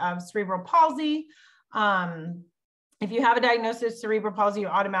diagnosis of cerebral palsy. If you have a diagnosis of cerebral palsy, you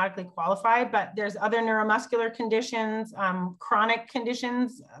automatically qualify, but there's other neuromuscular conditions, chronic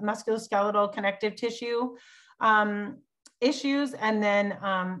conditions, musculoskeletal connective tissue issues, and then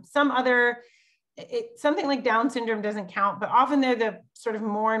some other, something like Down syndrome doesn't count, but often they're the sort of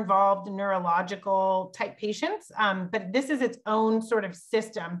more involved neurological type patients. But this is its own sort of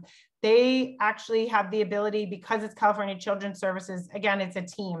system. They actually have the ability, because it's California Children's Services, again, it's a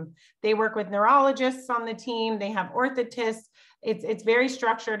team. They work with neurologists on the team. They have orthotists. It's very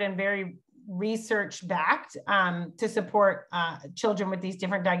structured and very research backed to support children with these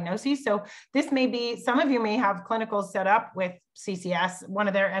different diagnoses. So this may be, some of you may have clinicals set up with CCS, one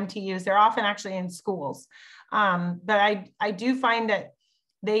of their MTUs. They're often actually in schools. But I do find that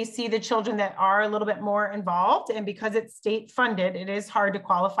they see the children that are a little bit more involved, and because it's state funded, it is hard to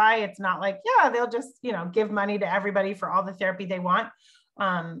qualify. It's not like, yeah, they'll just, give money to everybody for all the therapy they want.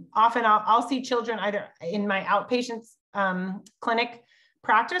 Often I'll see children either in my outpatient clinic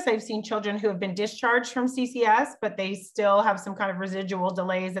practice. I've seen children who have been discharged from CCS, but they still have some kind of residual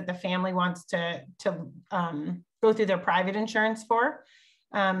delays that the family wants to go through their private insurance for.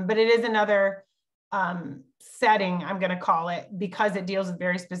 But it is another setting, I'm going to call it, because it deals with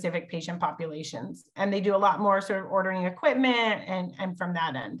very specific patient populations. And they do a lot more sort of ordering equipment and from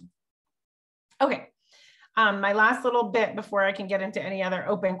that end. Okay. My last little bit before I can get into any other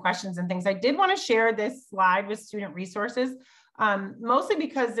open questions and things, I did want to share this slide with student resources, mostly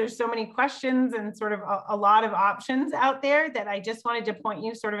because there's so many questions and sort of a lot of options out there that I just wanted to point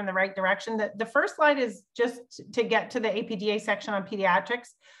you sort of in the right direction. The first slide is just to get to the APTA section on pediatrics.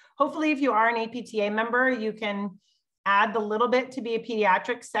 Hopefully, if you are an APTA member, you can add the little bit to be a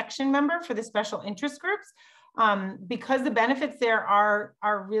pediatric section member for the special interest groups, because the benefits there are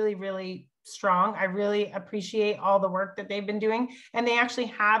really, really strong. I really appreciate all the work that they've been doing. And they actually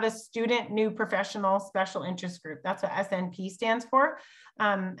have a student new professional special interest group. That's what SNP stands for.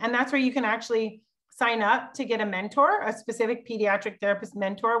 And that's where you can actually sign up to get a mentor, a specific pediatric therapist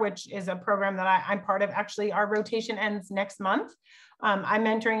mentor, which is a program that I'm part of. Actually, our rotation ends next month. I'm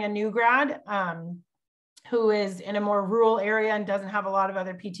mentoring a new grad who is in a more rural area and doesn't have a lot of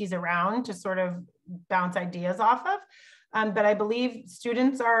other PTs around to sort of bounce ideas off of. But I believe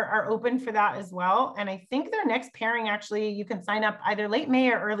students are open for that as well. And I think their next pairing, actually, you can sign up either late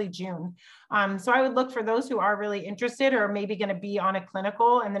May or early June. So I would look for those who are really interested or maybe going to be on a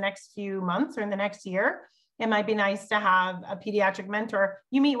clinical in the next few months or in the next year. It might be nice to have a pediatric mentor.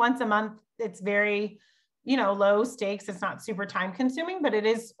 You meet once a month. It's very you know, low stakes. It's not super time consuming, but it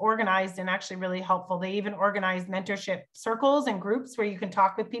is organized and actually really helpful. They even organize mentorship circles and groups where you can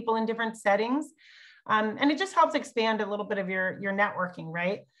talk with people in different settings. And it just helps expand a little bit of your networking,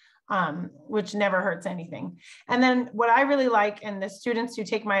 right? Which never hurts anything. And then what I really like, and the students who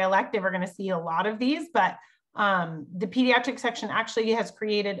take my elective are going to see a lot of these, but the pediatric section actually has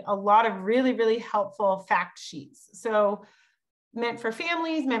created a lot of really, really helpful fact sheets. So meant for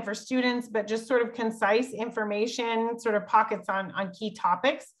families, meant for students, but just sort of concise information, sort of pockets on key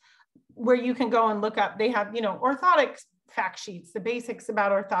topics where you can go and look up. They have, you know, orthotics fact sheets, the basics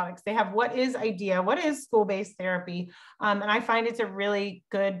about orthotics. They have what is IDEA, what is school-based therapy. And I find it's a really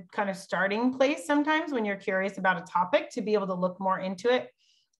good kind of starting place sometimes when you're curious about a topic to be able to look more into it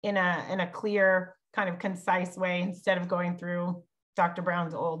in a clear, kind of concise way instead of going through Dr.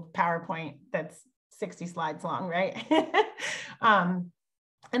 Brown's old PowerPoint that's 60 slides long, right?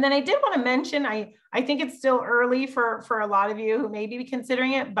 And then I did want to mention, I think it's still early for a lot of you who may be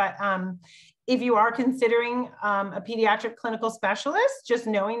considering it, but if you are considering a pediatric clinical specialist, just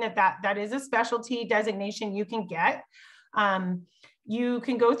knowing that is a specialty designation you can get. You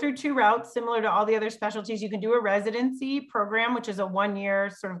can go through 2 routes similar to all the other specialties. You can do a residency program, which is a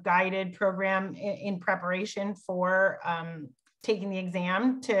 1-year sort of guided program in preparation for taking the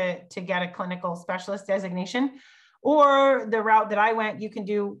exam to get a clinical specialist designation. Or the route that I went, you can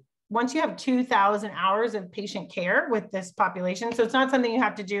do once you have 2,000 hours of patient care with this population. So it's not something you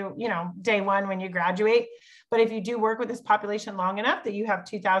have to do, you know, day one when you graduate, but if you do work with this population long enough that you have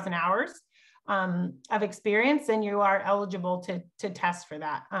 2,000 hours of experience, then you are eligible to test for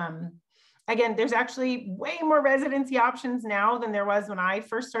that. Again, there's actually way more residency options now than there was when I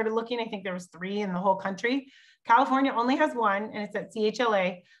first started looking. I think there was 3 in the whole country. California only has 1, and it's at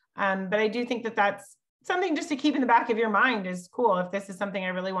CHLA. But I do think that that's something just to keep in the back of your mind is cool. If this is something I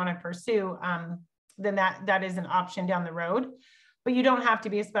really want to pursue, then that is an option down the road. But you don't have to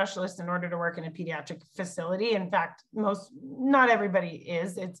be a specialist in order to work in a pediatric facility. In fact, not everybody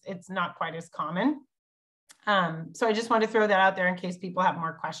is. It's not quite as common. So I just want to throw that out there in case people have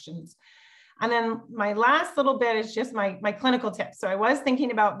more questions. And then my last little bit is just my clinical tips. So I was thinking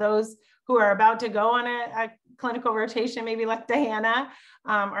about those who are about to go on a clinical rotation, maybe like Diana,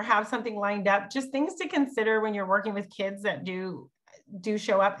 or have something lined up, just things to consider when you're working with kids that do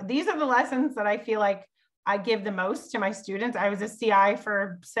show up. These are the lessons that I feel like I give the most to my students. I was a CI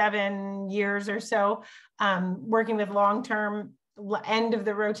for 7 years or so, working with long-term end of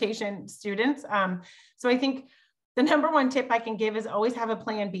the rotation students. So I think the #1 tip I can give is always have a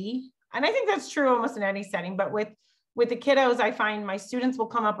plan B. And I think that's true almost in any setting, but with the kiddos, I find my students will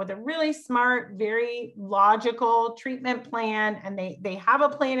come up with a really smart, very logical treatment plan, and they have a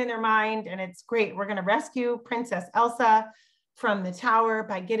plan in their mind, and it's great. We're going to rescue Princess Elsa from the tower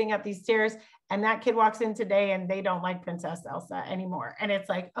by getting up these stairs. And that kid walks in today and they don't like Princess Elsa anymore. And it's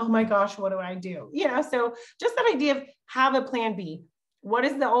like, oh my gosh, what do I do? You know, so just that idea of have a plan B. What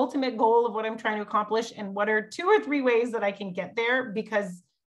is the ultimate goal of what I'm trying to accomplish? And what are 2 or 3 ways that I can get there? Because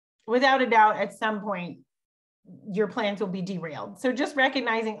without a doubt, at some point, your plans will be derailed. So just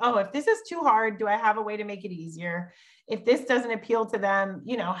recognizing, oh, if this is too hard, do I have a way to make it easier? If this doesn't appeal to them,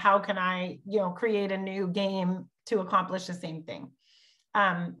 you know, how can I, you know, create a new game to accomplish the same thing?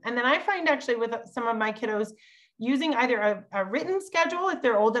 And then I find actually with some of my kiddos using either a written schedule if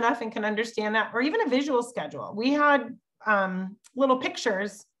they're old enough and can understand that, or even a visual schedule. We had little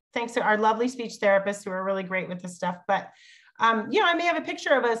pictures, thanks to our lovely speech therapists who are really great with this stuff. But you know, I may have a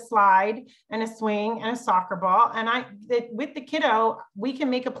picture of a slide and a swing and a soccer ball. And with the kiddo, we can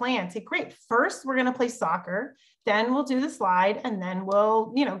make a plan. Say, great, first we're going to play soccer, then we'll do the slide, and then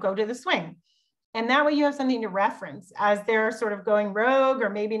we'll, you know, go to the swing. And that way you have something to reference as they're sort of going rogue or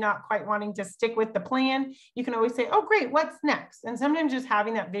maybe not quite wanting to stick with the plan. You can always say, oh, great, what's next? And sometimes just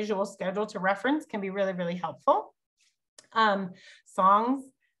having that visual schedule to reference can be really, really helpful. Songs.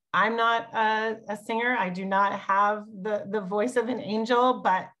 I'm not a singer. I do not have the voice of an angel,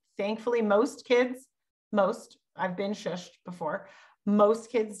 but thankfully most kids, I've been shushed before, most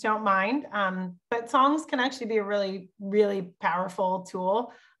kids don't mind. But songs can actually be a really, really powerful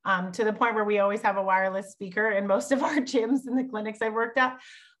tool to the point where we always have a wireless speaker in most of our gyms and the clinics I've worked at.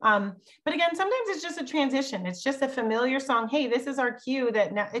 But again, sometimes it's just a transition. It's just a familiar song. Hey, this is our cue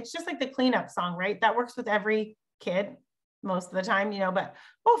that now, it's just like the cleanup song, right? That works with every kid most of the time, you know, but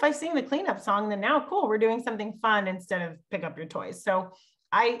oh, if I sing the cleanup song, then now cool, we're doing something fun instead of pick up your toys. So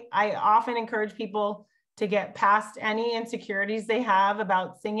I often encourage people to get past any insecurities they have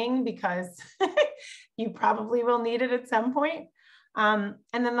about singing, because you probably will need it at some point. And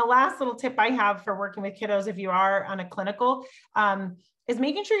then the last little tip I have for working with kiddos, if you are on a clinical, is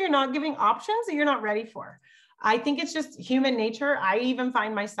making sure you're not giving options that you're not ready for. I think it's just human nature. I even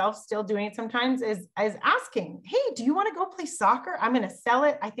find myself still doing it sometimes, is asking, hey, do you want to go play soccer? I'm going to sell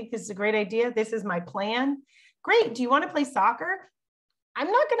it. I think this is a great idea. This is my plan. Great. Do you want to play soccer?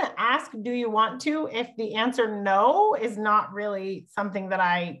 I'm not going to ask, do you want to, if the answer no is not really something that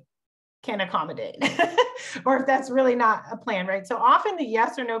I can accommodate, or if that's really not a plan, right? So often the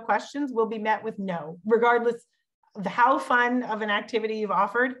yes or no questions will be met with no, regardless of how fun of an activity you've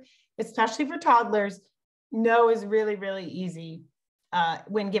offered, especially for toddlers. No is really, really easy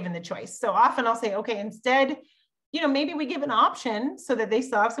when given the choice. So often I'll say, okay, instead, maybe we give an option so that they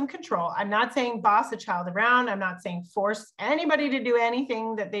still have some control. I'm not saying boss a child around. I'm not saying force anybody to do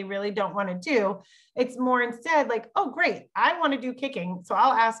anything that they really don't want to do. It's more instead like, oh, great, I want to do kicking. So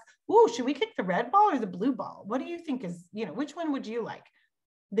I'll ask, ooh, should we kick the red ball or the blue ball? What do you think is, which one would you like?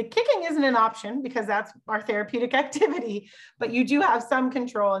 The kicking isn't an option because that's our therapeutic activity, but you do have some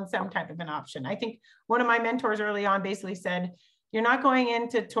control and some type of an option. I think one of my mentors early on basically said, you're not going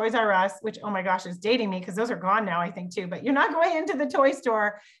into Toys R Us, which, oh my gosh, is dating me because those are gone now, I think too, but you're not going into the toy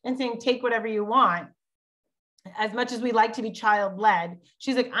store and saying, take whatever you want. As much as we like to be child-led,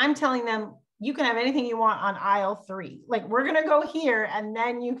 she's like, I'm telling them, you can have anything you want on aisle 3. Like, we're going to go here and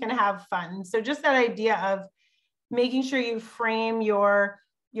then you can have fun. So just that idea of making sure you frame your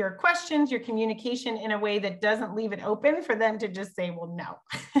questions, your communication in a way that doesn't leave it open for them to just say, well, no,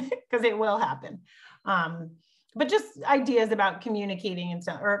 because it will happen. But just ideas about communicating and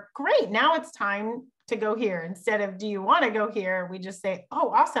stuff, or great, now it's time to go here. Instead of, do you want to go here? We just say,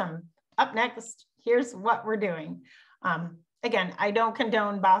 oh, awesome. Up next, here's what we're doing. Again, I don't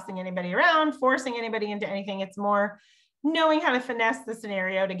condone bossing anybody around, forcing anybody into anything. It's more knowing how to finesse the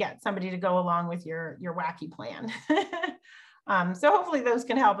scenario to get somebody to go along with your wacky plan. So hopefully those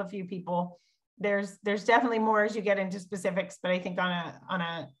can help a few people. There's definitely more as you get into specifics, but I think on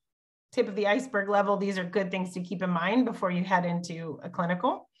a tip of the iceberg level, these are good things to keep in mind before you head into a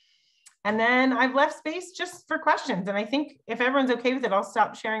clinical. And then I've left space just for questions. And I think if everyone's okay with it, I'll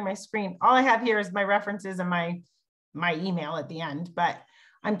stop sharing my screen. All I have here is my references and my email at the end, but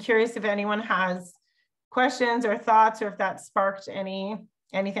I'm curious if anyone has questions or thoughts, or if that sparked anything.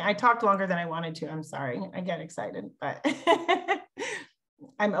 I talked longer than I wanted to. I'm sorry. I get excited, but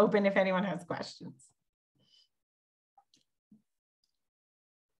I'm open if anyone has questions.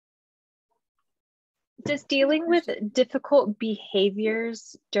 Does dealing with difficult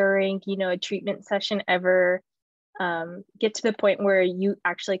behaviors during, a treatment session ever get to the point where you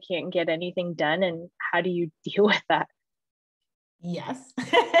actually can't get anything done? And how do you deal with that? Yes.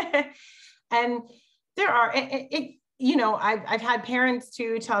 And there are, I've had parents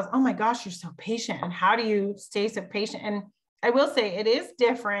too tell us, oh my gosh, you're so patient. And how do you stay so patient? And I will say it is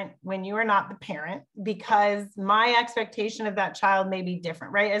different when you are not the parent, because my expectation of that child may be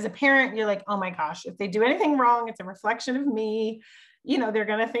different, right? As a parent, you're like, oh my gosh, if they do anything wrong, it's a reflection of me. They're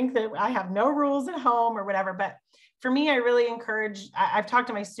going to think that I have no rules at home or whatever. But for me, I really encourage, I've talked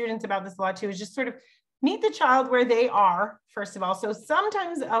to my students about this a lot too, is just sort of meet the child where they are, first of all. So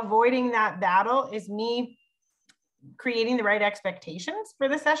sometimes avoiding that battle is me creating the right expectations for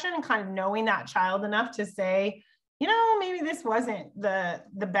the session and kind of knowing that child enough to say, maybe this wasn't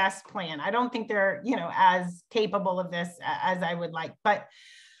the best plan. I don't think they're, as capable of this as I would like. But,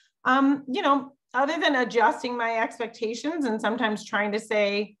 other than adjusting my expectations and sometimes trying to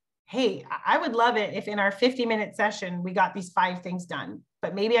say, hey, I would love it if in our 50-minute session, we got these 5 things done,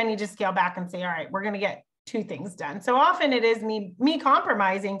 but maybe I need to scale back and say, all right, we're going to get 2 things done. So often it is me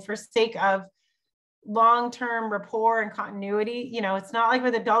compromising for sake of long-term rapport and continuity. It's not like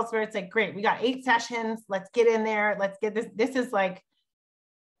with adults where it's like, great, we got 8 sessions, let's get in there, let's get this. This is like,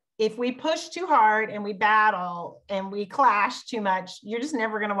 if we push too hard and we battle and we clash too much, you're just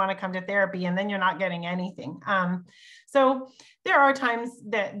never going to want to come to therapy, and then you're not getting anything. So there are times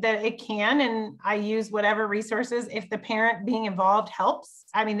that it can, and I use whatever resources, if the parent being involved helps.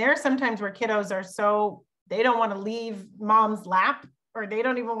 I mean, there are sometimes where kiddos are so, they don't want to leave mom's lap, or they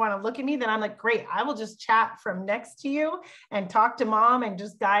don't even want to look at me, then I'm like, great, I will just chat from next to you and talk to mom and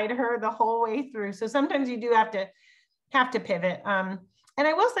just guide her the whole way through. So sometimes you do have to pivot. And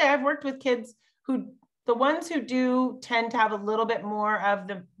I will say I've worked with kids who, the ones who do tend to have a little bit more of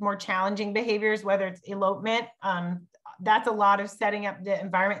the more challenging behaviors, whether it's elopement, that's a lot of setting up the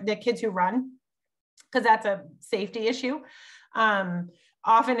environment, the kids who run, because that's a safety issue.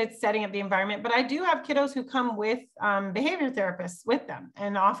 Often it's setting up the environment, but I do have kiddos who come with behavior therapists with them,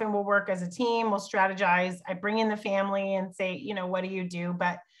 and often we'll work as a team, we'll strategize. I bring in the family and say, what do you do?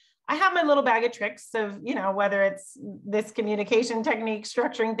 But I have my little bag of tricks of, you know, whether it's this communication technique,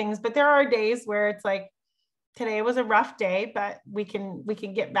 structuring things, but there are days where it's like, today was a rough day, but we can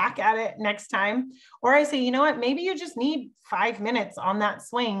get back at it next time. Or I say, you know what, maybe you just need 5 minutes on that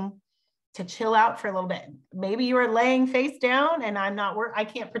swing to chill out for a little bit. Maybe you are laying face down, and I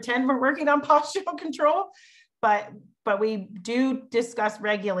can't pretend we're working on postural control, but we do discuss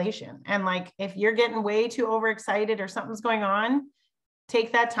regulation. And like, if you're getting way too overexcited or something's going on,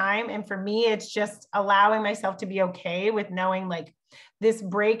 take that time. And for me, it's just allowing myself to be okay with knowing like this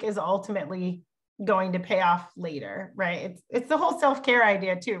break is ultimately going to pay off later, right? It's the whole self-care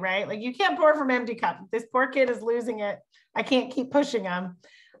idea too, right? Like, you can't pour from empty cup. This poor kid is losing it. I can't keep pushing him,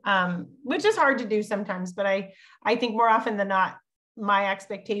 which is hard to do sometimes. But I think more often than not, my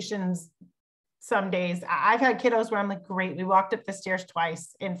expectations, some days I've had kiddos where I'm like, great, we walked up the stairs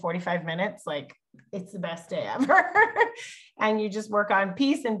twice in 45 minutes. Like, it's the best day ever. And you just work on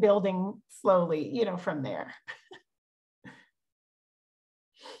peace and building slowly, you know, from there.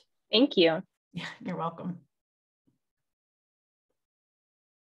 Thank you. Yeah, you're welcome.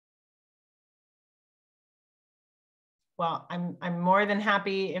 Well, I'm more than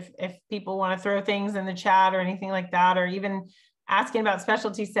happy if people want to throw things in the chat or anything like that, or even asking about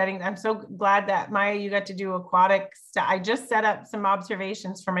specialty settings. I'm so glad that Maya, you got to do aquatic stuff. I just set up some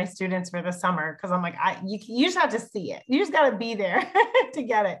observations for my students for the summer, because I'm like, you just have to see it. You just got to be there to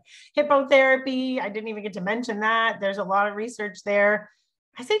get it. Hippotherapy, I didn't even get to mention that. There's a lot of research there.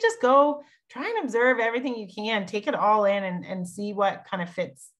 I say just go try and observe everything you can, take it all in and see what kind of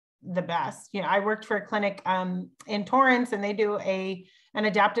fits the best. You know, I worked for a clinic in Torrance, and they do an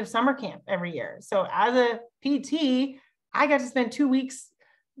adaptive summer camp every year. So as a PT, I got to spend 2 weeks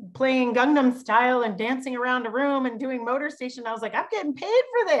playing Gangnam Style and dancing around a room and doing motor station. I was like, I'm getting paid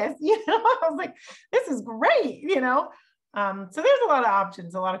for this. You know, I was like, this is great, you know? So there's a lot of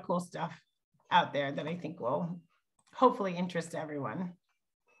options, a lot of cool stuff out there that I think will hopefully interest everyone.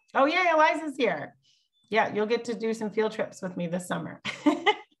 Oh yeah, Eliza's here. Yeah, you'll get to do some field trips with me this summer.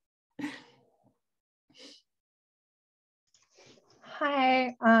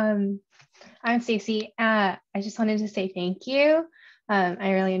 Hi, I'm Stacey. I just wanted to say thank you.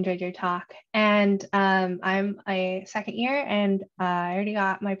 I really enjoyed your talk. And I'm a second year, and I already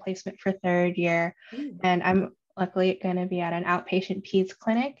got my placement for third year. And I'm luckily going to be at an outpatient peds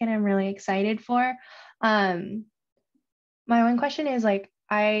clinic, and I'm really excited for. My one question is, like,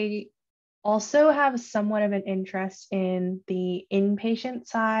 I also have somewhat of an interest in the inpatient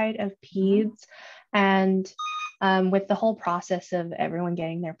side of peds. And with the whole process of everyone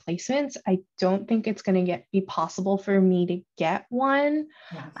getting their placements, I don't think it's going to be possible for me to get one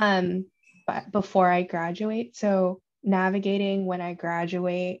but before I graduate. So navigating when I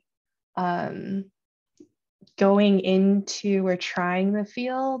graduate, going into or trying the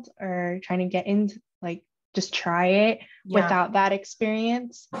field or trying to get into, like, just try it without that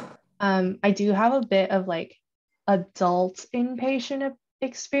experience. I do have a bit of like adult inpatient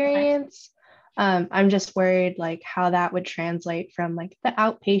experience. I'm just worried like how that would translate from like the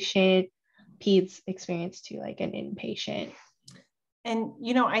outpatient peds experience to like an inpatient. And,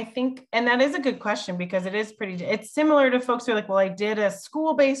 you know, I think, and that is a good question, because it is it's similar to folks who are like, well, I did a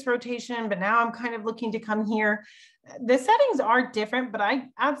school-based rotation, but now I'm kind of looking to come here. The settings are different, but I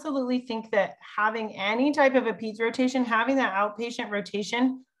absolutely think that having any type of a peds rotation, having that outpatient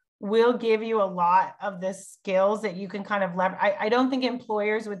rotation will give you a lot of the skills that you can kind of leverage. I don't think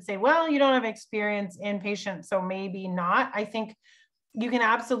employers would say, well, you don't have experience inpatient, so maybe not. I think you can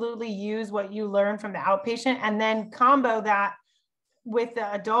absolutely use what you learn from the outpatient and then combo that with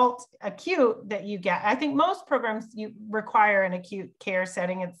the adult acute that you get. I think most programs you require an acute care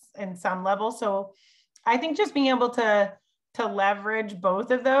setting in some level. So I think just being able to leverage both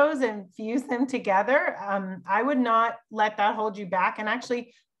of those and fuse them together, I would not let that hold you back. And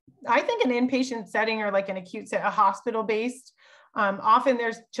actually, I think an inpatient setting or like an acute set, a hospital based, often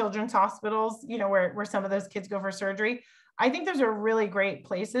there's children's hospitals, you know, where some of those kids go for surgery. I think those are really great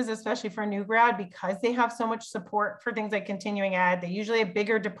places, especially for a new grad, because they have so much support for things like continuing ed. They usually have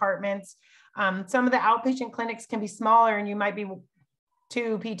bigger departments. Some of the outpatient clinics can be smaller, and you might be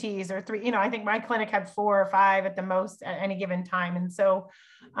 2 PTs or 3, you know, I think my clinic had 4 or 5 at the most at any given time. And so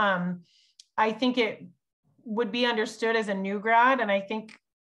I think it would be understood as a new grad. And I think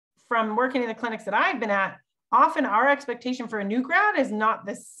from working in the clinics that I've been at, often our expectation for a new grad is not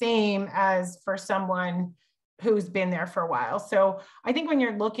the same as for someone who's been there for a while. So I think when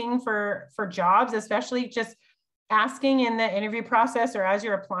you're looking for jobs, especially just asking in the interview process or as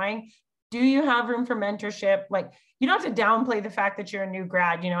you're applying, Do you have room for mentorship? Like, you don't have to downplay the fact that you're a new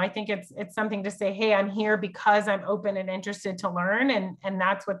grad. I think it's something to say, hey, I'm here because I'm open and interested to learn. And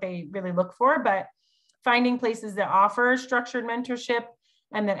that's what they really look for. But finding places that offer structured mentorship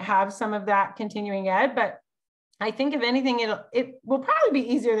and that have some of that continuing ed. But I think if anything, it will probably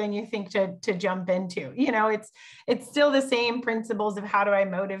be easier than you think to jump into. It's still the same principles of how do I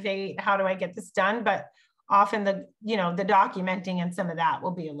motivate, how do I get this done, but often the documenting and some of that will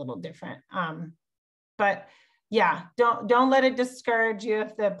be a little different. But yeah, don't let it discourage you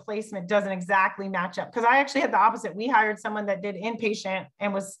if the placement doesn't exactly match up. Because I actually had the opposite. We hired someone that did inpatient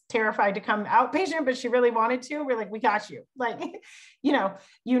and was terrified to come outpatient, but she really wanted to. We're like, we got you. Like, you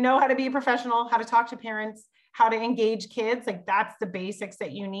know how to be a professional, how to talk to parents, how to engage kids. Like, that's the basics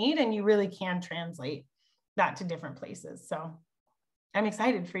that you need. And you really can translate that to different places. So I'm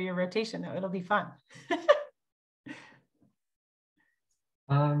excited for your rotation though. It'll be fun.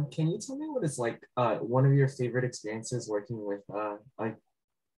 Can you tell me what it's like, one of your favorite experiences working with a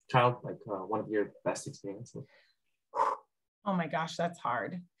child, like one of your best experiences? Oh my gosh, that's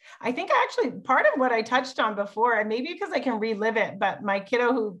hard. I think actually part of what I touched on before, and maybe because I can relive it, but my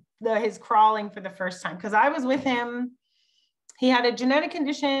kiddo his crawling for the first time, because I was with him, he had a genetic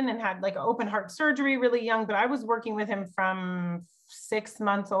condition and had like open heart surgery really young, but I was working with him from 6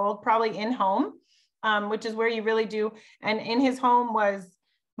 months old, probably in home, which is where you really do. And in his home was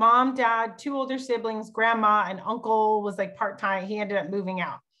mom, dad, 2 older siblings, grandma, and uncle was like part-time. He ended up moving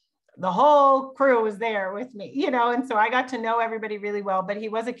out. The whole crew was there with me, and so I got to know everybody really well, but he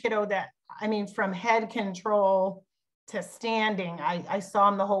was a kiddo that, from head control to standing, I saw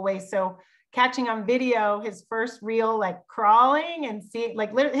him the whole way. So catching on video, his first real like crawling and seeing,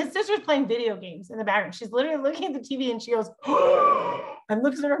 like his sister's playing video games in the background. She's literally looking at the TV and she goes, and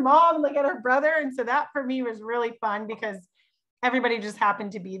looks at her mom and look at her brother. And so that for me was really fun because everybody just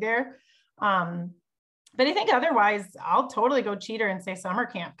happened to be there. But I think otherwise, I'll totally go cheater and say summer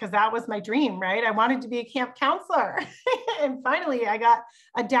camp, because that was my dream, right? I wanted to be a camp counselor. And finally, I got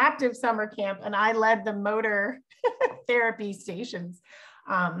adaptive summer camp and I led the motor therapy stations.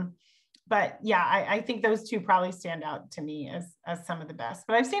 But yeah, I think those two probably stand out to me as some of the best.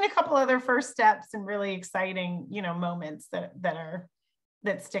 But I've seen a couple other first steps and really exciting, moments that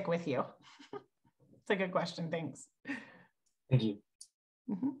stick with you. It's a good question. Thanks. Thank you.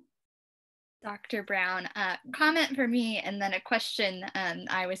 Mm-hmm. Dr. Brown, comment for me, and then a question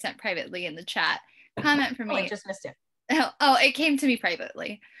I was sent privately in the chat. Comment for me. I just missed it. Oh, it came to me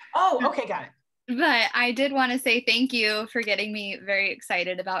privately. Oh, okay, got it. But I did want to say thank you for getting me very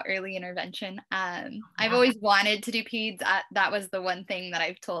excited about early intervention. I've always wanted to do peds. That was the one thing that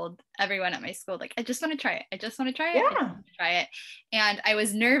I've told everyone at my school, like, I just want to try it. I just want to try it. Yeah. I just want to try it. And I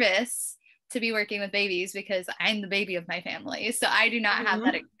was nervous to be working with babies because I'm the baby of my family. So I do not have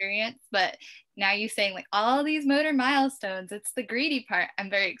that experience, but now you saying like all these motor milestones, it's the greedy part. I'm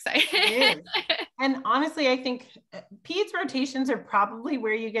very excited. It is. And honestly, I think peds rotations are probably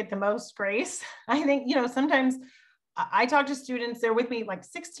where you get the most grace. I think, sometimes I talk to students, they're with me like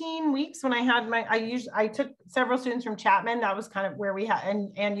 16 weeks when I had I took several students from Chapman. That was kind of where we had,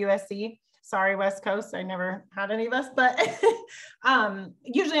 and USC. Sorry, West Coast. I never had any of us, but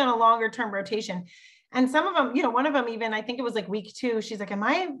usually on a longer term rotation. And some of them, one of them even, I think it was like week 2, she's like, am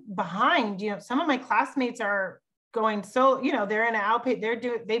I behind? Some of my classmates are going, so, they're in an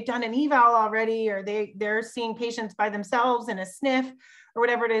outpatient, they've done an eval already, or they're seeing patients by themselves in a sniff or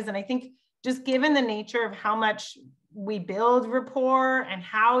whatever it is. And I think just given the nature of how much we build rapport and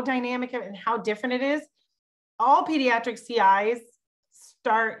how dynamic and how different it is, all pediatric CIs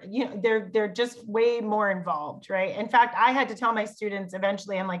start, they're just way more involved, right? In fact, I had to tell my students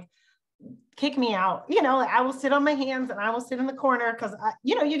eventually, I'm like, kick me out. I will sit on my hands and I will sit in the corner because,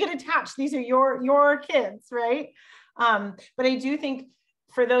 you get attached. These are your kids, right? But I do think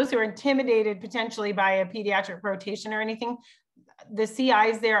for those who are intimidated potentially by a pediatric rotation or anything, the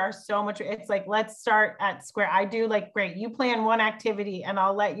CIs there are so much, it's like, let's start at square. I do like, great, you plan one activity and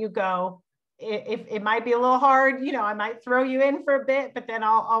I'll let you go. If it might be a little hard, I might throw you in for a bit, but then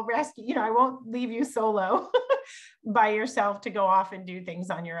I'll rescue, I won't leave you solo by yourself to go off and do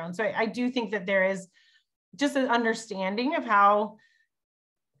things on your own. So I do think that there is just an understanding of how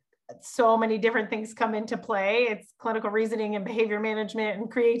so many different things come into play. It's clinical reasoning and behavior management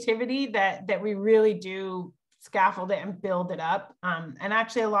and creativity that we really do scaffold it and build it up. And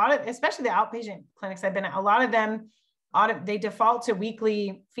actually a lot of, especially the outpatient clinics I've been at, a lot of them, they default to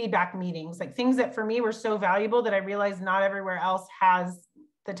weekly feedback meetings, like things that for me were so valuable that I realized not everywhere else has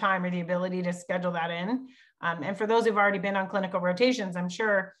the time or the ability to schedule that in. And for those who've already been on clinical rotations, I'm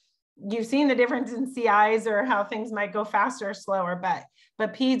sure you've seen the difference in CIs or how things might go faster or slower, but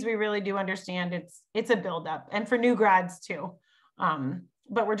peds, we really do understand it's a buildup, and for new grads too.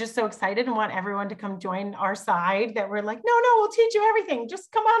 But we're just so excited and want everyone to come join our side that we're like, no, we'll teach you everything. Just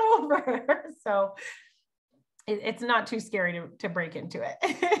come on over. So it's not too scary to break into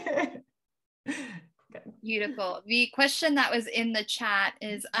it. Beautiful. The question that was in the chat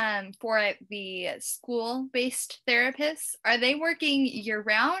is for the school-based therapists. Are they working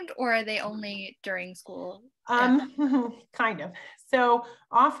year-round, or are they only during school? Kind of. So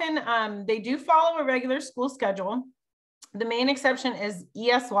often they do follow a regular school schedule. The main exception is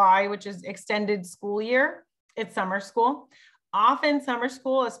ESY, which is extended school year. It's summer school. Often summer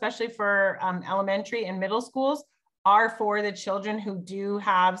school, especially for elementary and middle schools, are for the children who do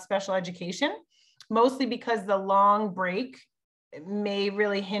have special education, mostly because the long break may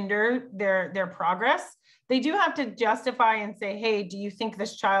really hinder their progress. They do have to justify and say, hey, do you think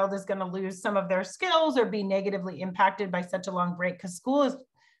this child is going to lose some of their skills or be negatively impacted by such a long break? Because school is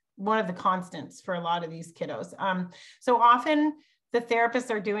one of the constants for a lot of these kiddos. So often the therapists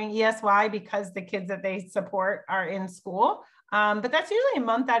are doing ESY because the kids that they support are in school. But that's usually a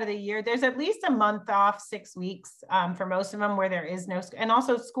month out of the year. There's at least a month off, 6 weeks for most of them where there is no, and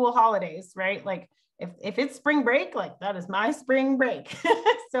also school holidays, right? Like if it's spring break, like that is my spring break.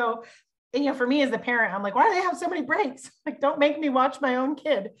 So, for me as a parent, I'm like, why do they have so many breaks? Like, don't make me watch my own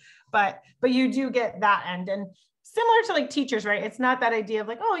kid. But you do get that end. And similar to like teachers, right? It's not that idea of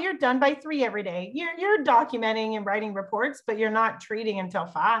like, oh, you're done by 3 every day. You're documenting and writing reports, but you're not treating until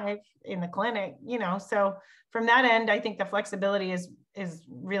 5 in the clinic, So from that end, I think the flexibility is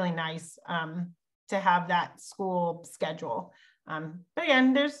really nice to have that school schedule. But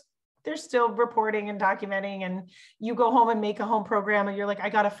again, there's still reporting and documenting, and you go home and make a home program and you're like, I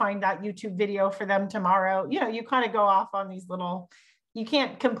got to find that YouTube video for them tomorrow. You kind of go off on these little, you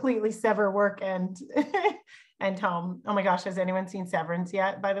can't completely sever work and home. Oh my gosh, has anyone seen Severance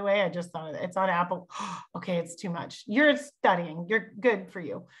yet? By the way, I just thought of it. It's on Apple. Okay, it's too much. You're studying. You're good for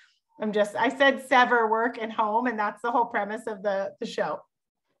you. I said sever work and home, and that's the whole premise of the show.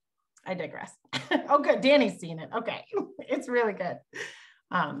 I digress. Oh, good. Danny's seen it. Okay. It's really good.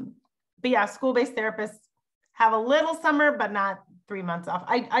 But yeah, school-based therapists have a little summer, but not 3 months off.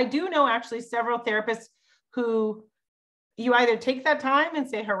 I do know actually several therapists who you either take that time and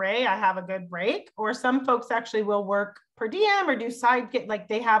say, hooray, I have a good break, or some folks actually will work per diem or do like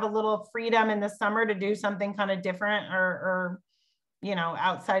they have a little freedom in the summer to do something kind of different or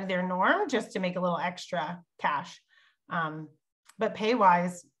outside of their norm just to make a little extra cash. But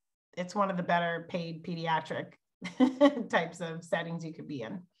pay-wise, it's one of the better paid pediatric types of settings you could be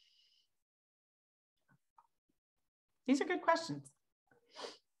in. These are good questions.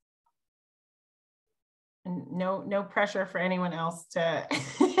 And no pressure for anyone else to,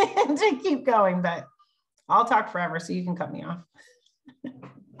 to keep going, but I'll talk forever, so you can cut me off.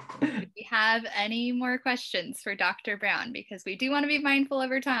 Do we have any more questions for Dr. Brown? Because we do want to be mindful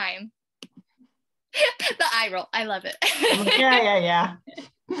of our time. The eye roll, I love it. Yeah.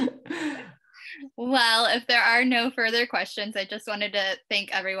 Well, if there are no further questions, I just wanted to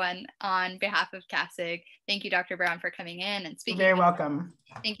thank everyone on behalf of CASIG. Thank you, Dr. Brown, for coming in and speaking. You're very welcome.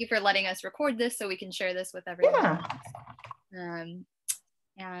 Thank you for letting us record this so we can share this with everyone. Yeah.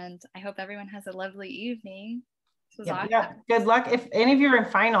 And I hope everyone has a lovely evening. This was awesome. Yeah. Good luck. If any of you are in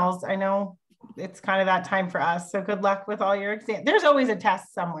finals, I know it's kind of that time for us. So good luck with all your exams. There's always a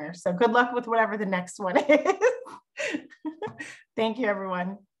test somewhere. So good luck with whatever the next one is. Thank you,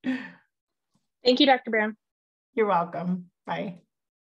 everyone. Thank you, Dr. Brown. You're welcome. Bye.